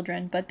your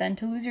children, but then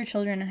to lose your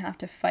children and have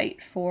to fight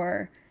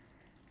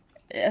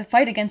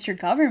against your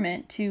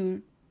government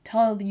to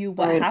tell you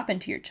what Right.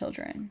 happened to your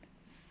children.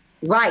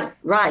 Right.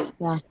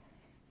 Yeah.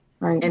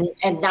 Right.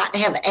 And not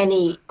have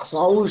any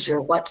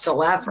closure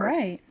whatsoever.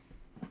 Right.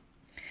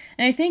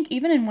 And I think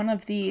even in one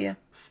of the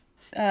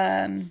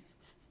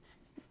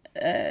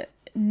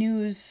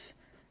news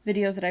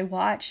videos that I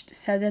watched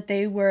said that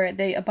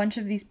a bunch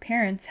of these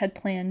parents had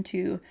planned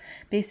to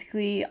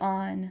basically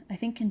I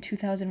think in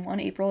 2001,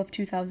 April of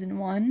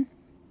 2001,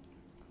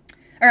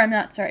 or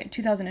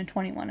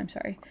 2021, I'm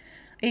sorry,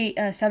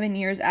 7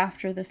 years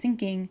after the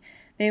sinking,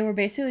 they were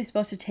basically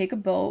supposed to take a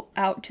boat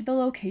out to the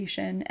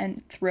location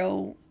and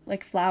throw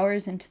like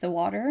flowers into the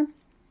water.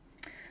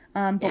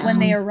 But when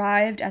they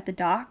arrived at the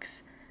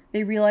docks,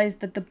 they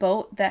realized that the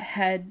boat that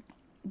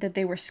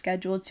they were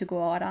scheduled to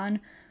go out on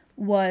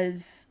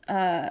was,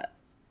 I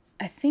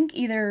think,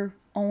 either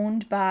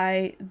owned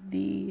by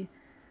the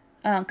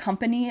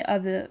company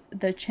of the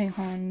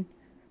Cheonghan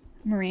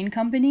Marine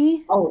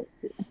Company,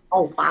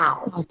 Oh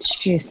wow. Oh,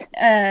 jeez.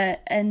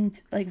 and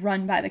like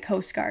run by the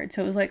Coast Guard.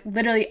 So it was like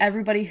literally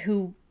everybody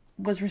who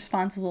was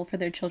responsible for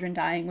their children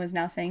dying was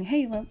now saying,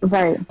 "Hey,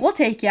 we'll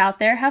take you out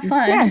there, have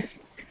fun." Yeah.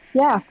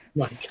 Yeah.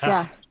 My God.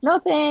 Yeah. No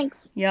thanks.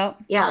 Yep.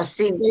 Yeah,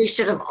 see, they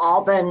should have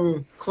all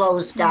been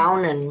closed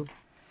down and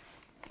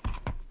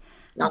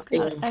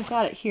nothing. I've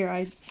got it here.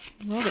 I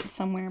wrote it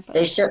somewhere, but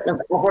They shouldn't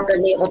have ever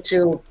been able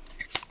to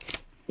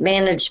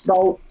manage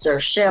boats or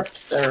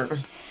ships or.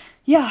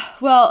 yeah.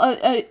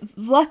 Well,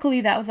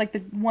 luckily that was like the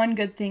one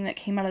good thing that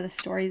came out of the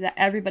story, that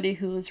everybody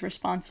who was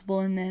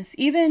responsible in this,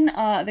 even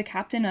the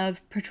captain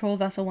of Patrol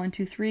Vessel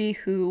 123,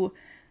 who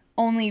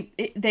only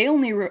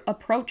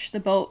approached the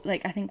boat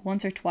like I think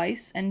once or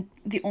twice, and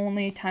the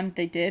only time that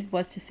they did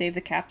was to save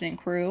the captain and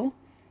crew.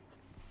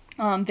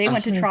 They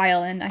went to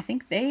trial, and I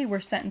think they were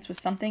sentenced with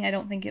something. I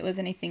don't think it was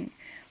anything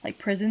like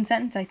prison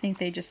sentence. I think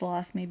they just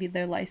lost maybe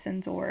their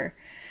license or,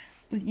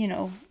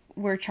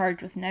 were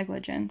charged with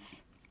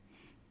negligence.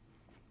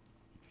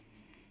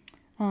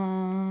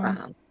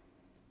 Wow.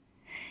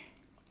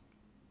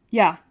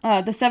 Yeah,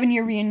 the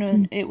 7-year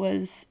reunion, it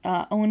was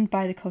owned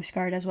by the Coast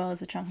Guard as well as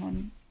the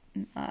Chunghon.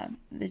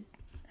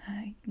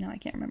 No, I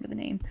can't remember the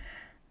name,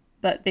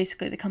 but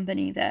basically the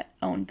company that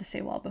owned the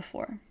Sewol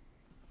before.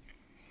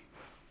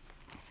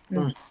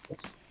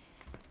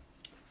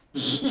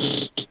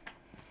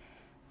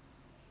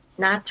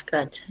 Not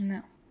good.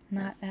 No,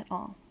 not at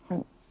all.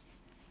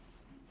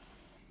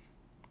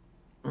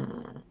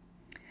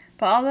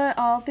 But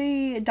all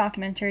the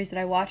documentaries that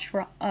I watched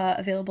were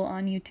available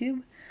on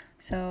YouTube,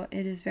 so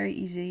it is very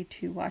easy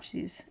to watch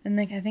these. And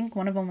like I think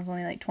one of them was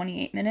only like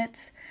 28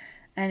 minutes,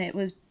 and it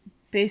was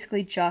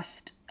basically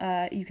just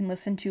you can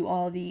listen to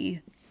all the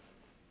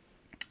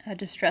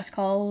distress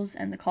calls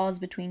and the calls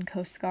between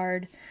Coast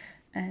Guard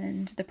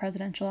and the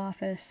presidential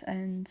office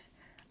and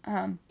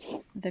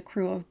the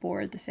crew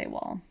aboard the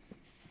Sewol.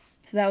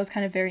 So that was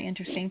kind of very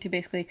interesting to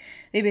they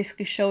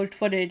basically showed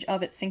footage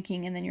of it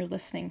sinking, and then you're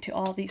listening to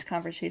all these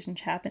conversations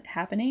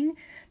happening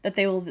that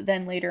they will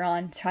then later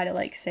on try to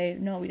like say,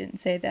 no, we didn't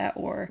say that,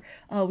 or,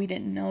 oh, we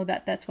didn't know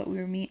that that's what we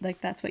were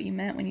that's what you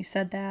meant when you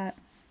said that.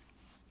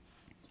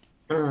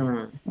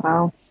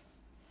 Wow.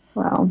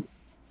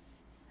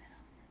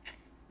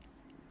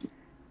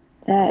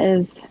 That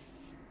is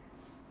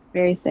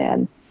very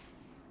sad.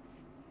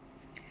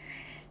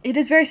 It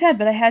is very sad,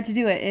 but I had to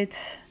do it.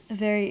 It's a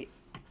very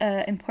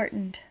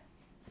important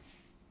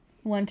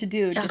one to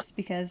do, just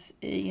because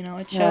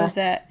it shows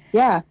that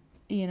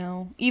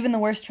even the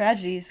worst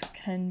tragedies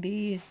can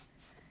be,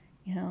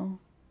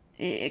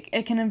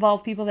 it can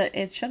involve people that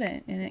it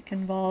shouldn't, and it can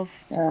involve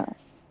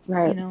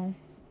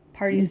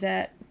parties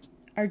that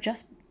are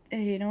just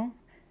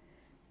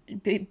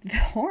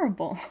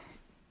horrible.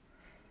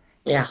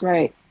 Yeah.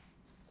 Right.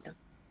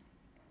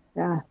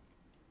 Yeah.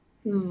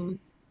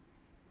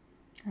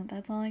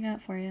 That's all I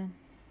got for you.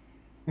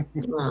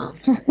 Wow.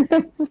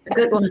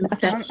 Good one.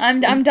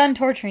 I'm done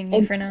torturing you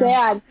It's for now.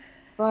 sad.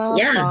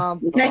 Yeah.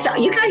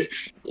 You guys,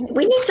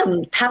 we need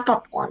some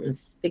pep-up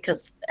ones,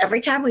 because every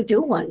time we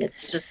do one,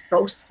 it's just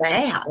so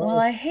sad. Well,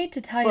 I hate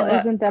to tell you Well,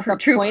 isn't that what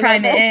the true point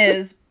crime of it?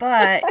 is,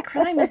 but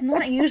crime is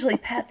not usually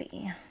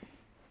peppy.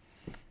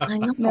 I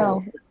know.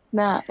 No, it's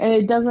not. And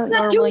it doesn't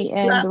Let's normally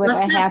end with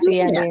let's a not do happy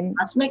that. ending.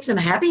 Let's make some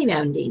happy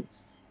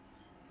endings.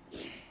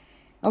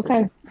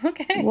 Okay.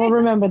 Okay. We'll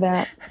remember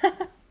that.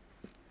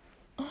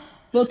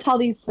 We'll tell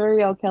these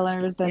serial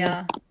killers and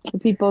Yeah. the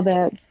people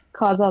that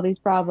cause all these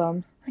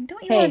problems. Like,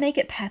 don't you Hey. want to make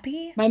it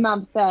peppy? My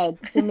mom said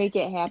to make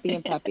it happy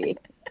and peppy.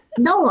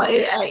 No,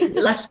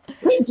 let's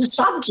change the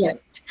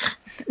subject.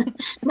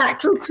 Not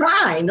true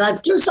crime.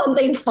 Let's do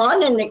something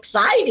fun and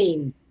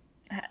exciting.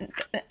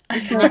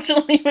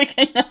 Unfortunately, we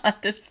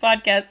cannot. This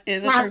podcast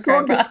is a Not true so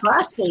crime podcast.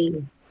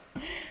 depressing.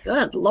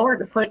 Good Lord,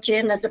 to put you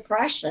in a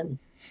depression.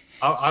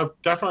 I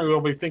definitely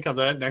will be thinking of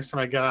that next time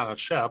I get on a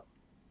ship.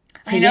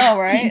 I know,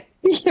 right?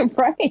 You're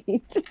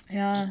right.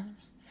 Yeah.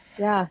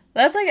 Yeah.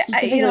 That's like,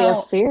 Specifically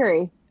a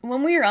ferry.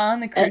 when we were on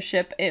the cruise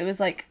ship, it was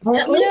like, At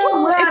least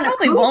when we're it on a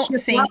probably cruise won't ship,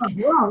 sink. we're not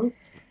drunk.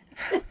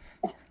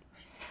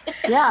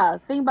 Yeah,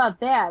 think about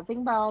that.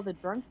 Think about all the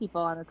drunk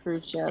people on a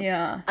cruise ship.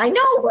 Yeah. I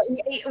know, but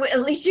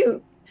at least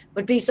you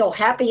would be so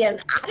happy and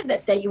out of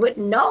it that you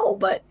wouldn't know.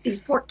 But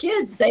these poor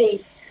kids,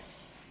 The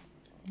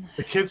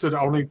kids would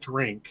only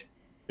drink.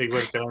 They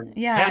would have been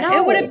Yeah.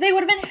 happy. They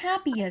would have been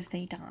happy as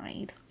they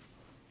died.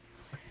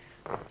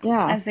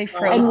 Yeah. As they And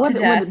froze to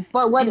death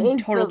what in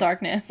is total the,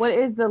 darkness. What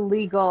is the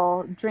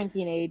legal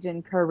drinking age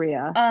in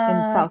Korea? In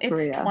South It's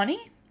Korea? 20,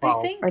 I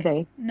Wow. think. Are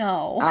they?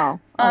 No. Oh,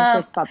 so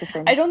it's about the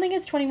same. I don't think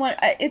it's 21.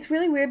 It's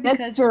really weird That's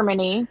because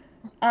Germany.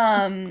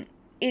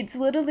 it's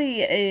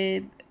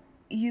literally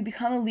you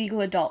become a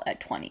legal adult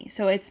at 20.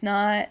 So it's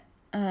not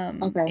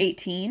Okay.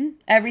 18.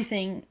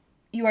 Everything,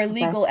 you are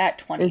legal at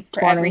 20 It's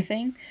for 20.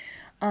 everything.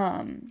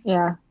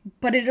 Yeah.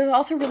 But it is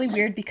also really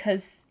weird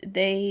because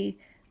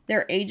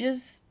their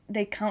ages,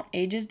 they count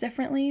ages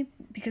differently,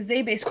 because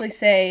they basically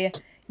say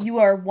you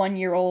are 1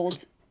 year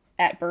old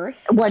at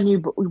birth. When you're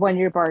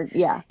born.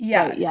 Yeah.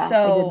 Yeah. Right, yeah. I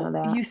So did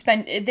know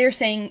that. they're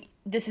saying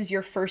this is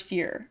your first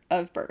year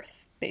of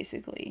birth,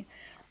 basically.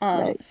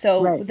 Right,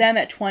 So right. them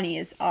at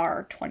 20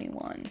 are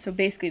 21. So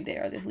basically they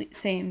are the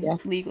same Yeah.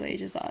 legal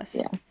age as us.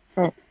 Yeah.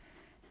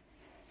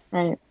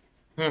 Right.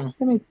 Hmm.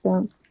 That makes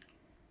sense.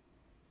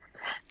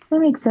 That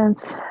makes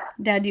sense.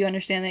 Dad, do you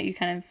understand that you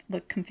kind of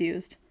look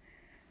confused?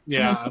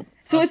 Yeah.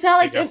 So it's not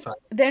like I guess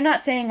they're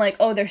not saying like,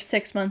 oh, they're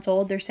 6 months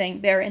old. They're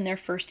saying they're in their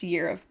first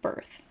year of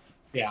birth.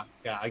 yeah,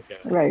 I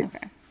get it. Right.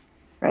 Okay.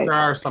 Right. There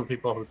are some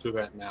people who do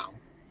that now.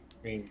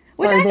 I mean,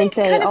 Which Or I they think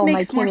say, kind of "Oh, my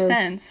makes more kid is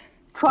sense.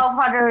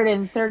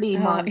 1,230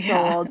 months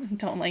yeah. old.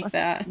 Don't like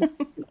that.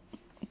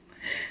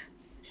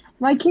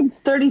 My kid's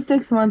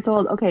 36 months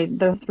old. Okay,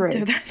 they're 3.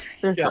 They're 3.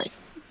 They're Yes. 3.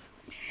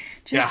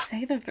 Just Yeah.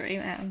 say they're 3,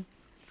 man.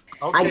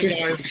 okay, just-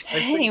 guys, I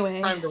think Anyway.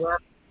 it's time to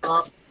wrap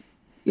up.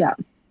 Yeah.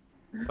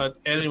 But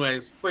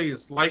anyways,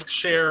 please like,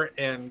 share,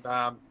 and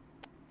tell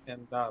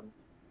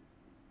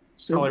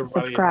everybody.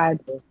 Subscribe.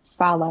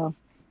 Follow.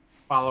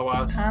 Follow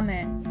us.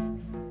 Comment.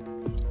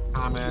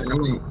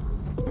 comment.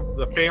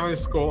 The family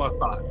school of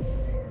thought.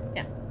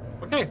 Yeah.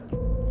 Okay.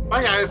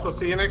 Bye, guys. We'll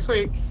see you next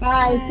week.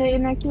 Bye. See you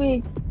next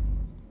week.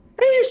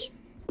 Peace.